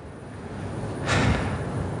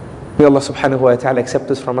 May Allah subhanahu wa ta'ala accept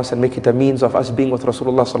this from us and make it a means of us being with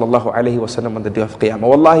Rasulullah sallallahu alayhi wa sallam on the day of Qiyamah.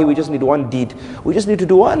 Wallahi, we just need one deed. We just need to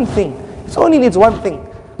do one thing. It only needs one thing.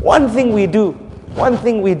 One thing we do. One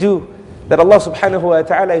thing we do, that Allah subhanahu wa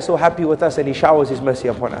ta'ala is so happy with us and He showers His mercy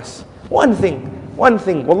upon us. One thing. One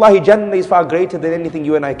thing. Wallahi, Jannah is far greater than anything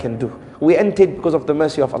you and I can do. We entered because of the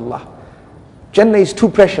mercy of Allah. Jannah is too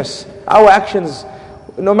precious. Our actions,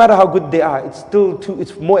 no matter how good they are,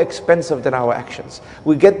 it's more expensive than our actions.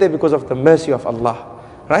 We get there because of the mercy of Allah,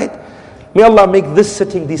 right? May Allah make this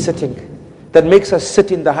sitting the sitting that makes us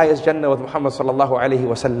sit in the highest Jannah with Muhammad sallallahu alaihi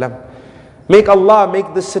wasallam. Make Allah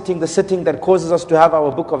make this sitting the sitting that causes us to have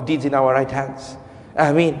our book of deeds in our right hands.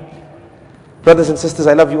 Ameen. Brothers and sisters,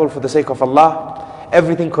 I love you all for the sake of Allah.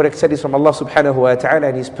 Everything correct said is from Allah subhanahu wa ta'ala,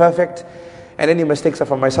 and He's perfect. And any mistakes are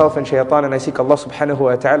from myself and shaitan, and I seek Allah subhanahu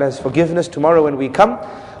wa ta'ala's forgiveness. Tomorrow when we come,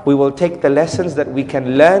 we will take the lessons that we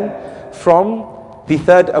can learn from the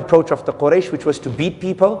third approach of the Quraysh, which was to beat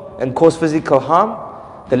people and cause physical harm.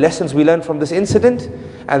 The lessons we learn from this incident.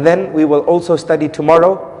 And then we will also study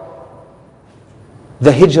tomorrow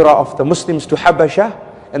the hijrah of the Muslims to Habasha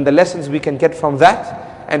and the lessons we can get from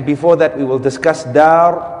that. And before that we will discuss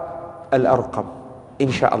Dar al-Arqam,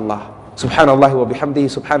 insha'Allah. Subhanallah wa bihamdihi,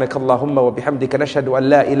 subhanakallahumma wa bihamdika, nashhadu an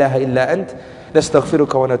la ilaha illa ant,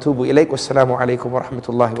 nastaghfiruka wa natubu ilayk. Wassalamu alaikum wa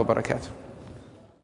rahmatullahi wa barakatuh.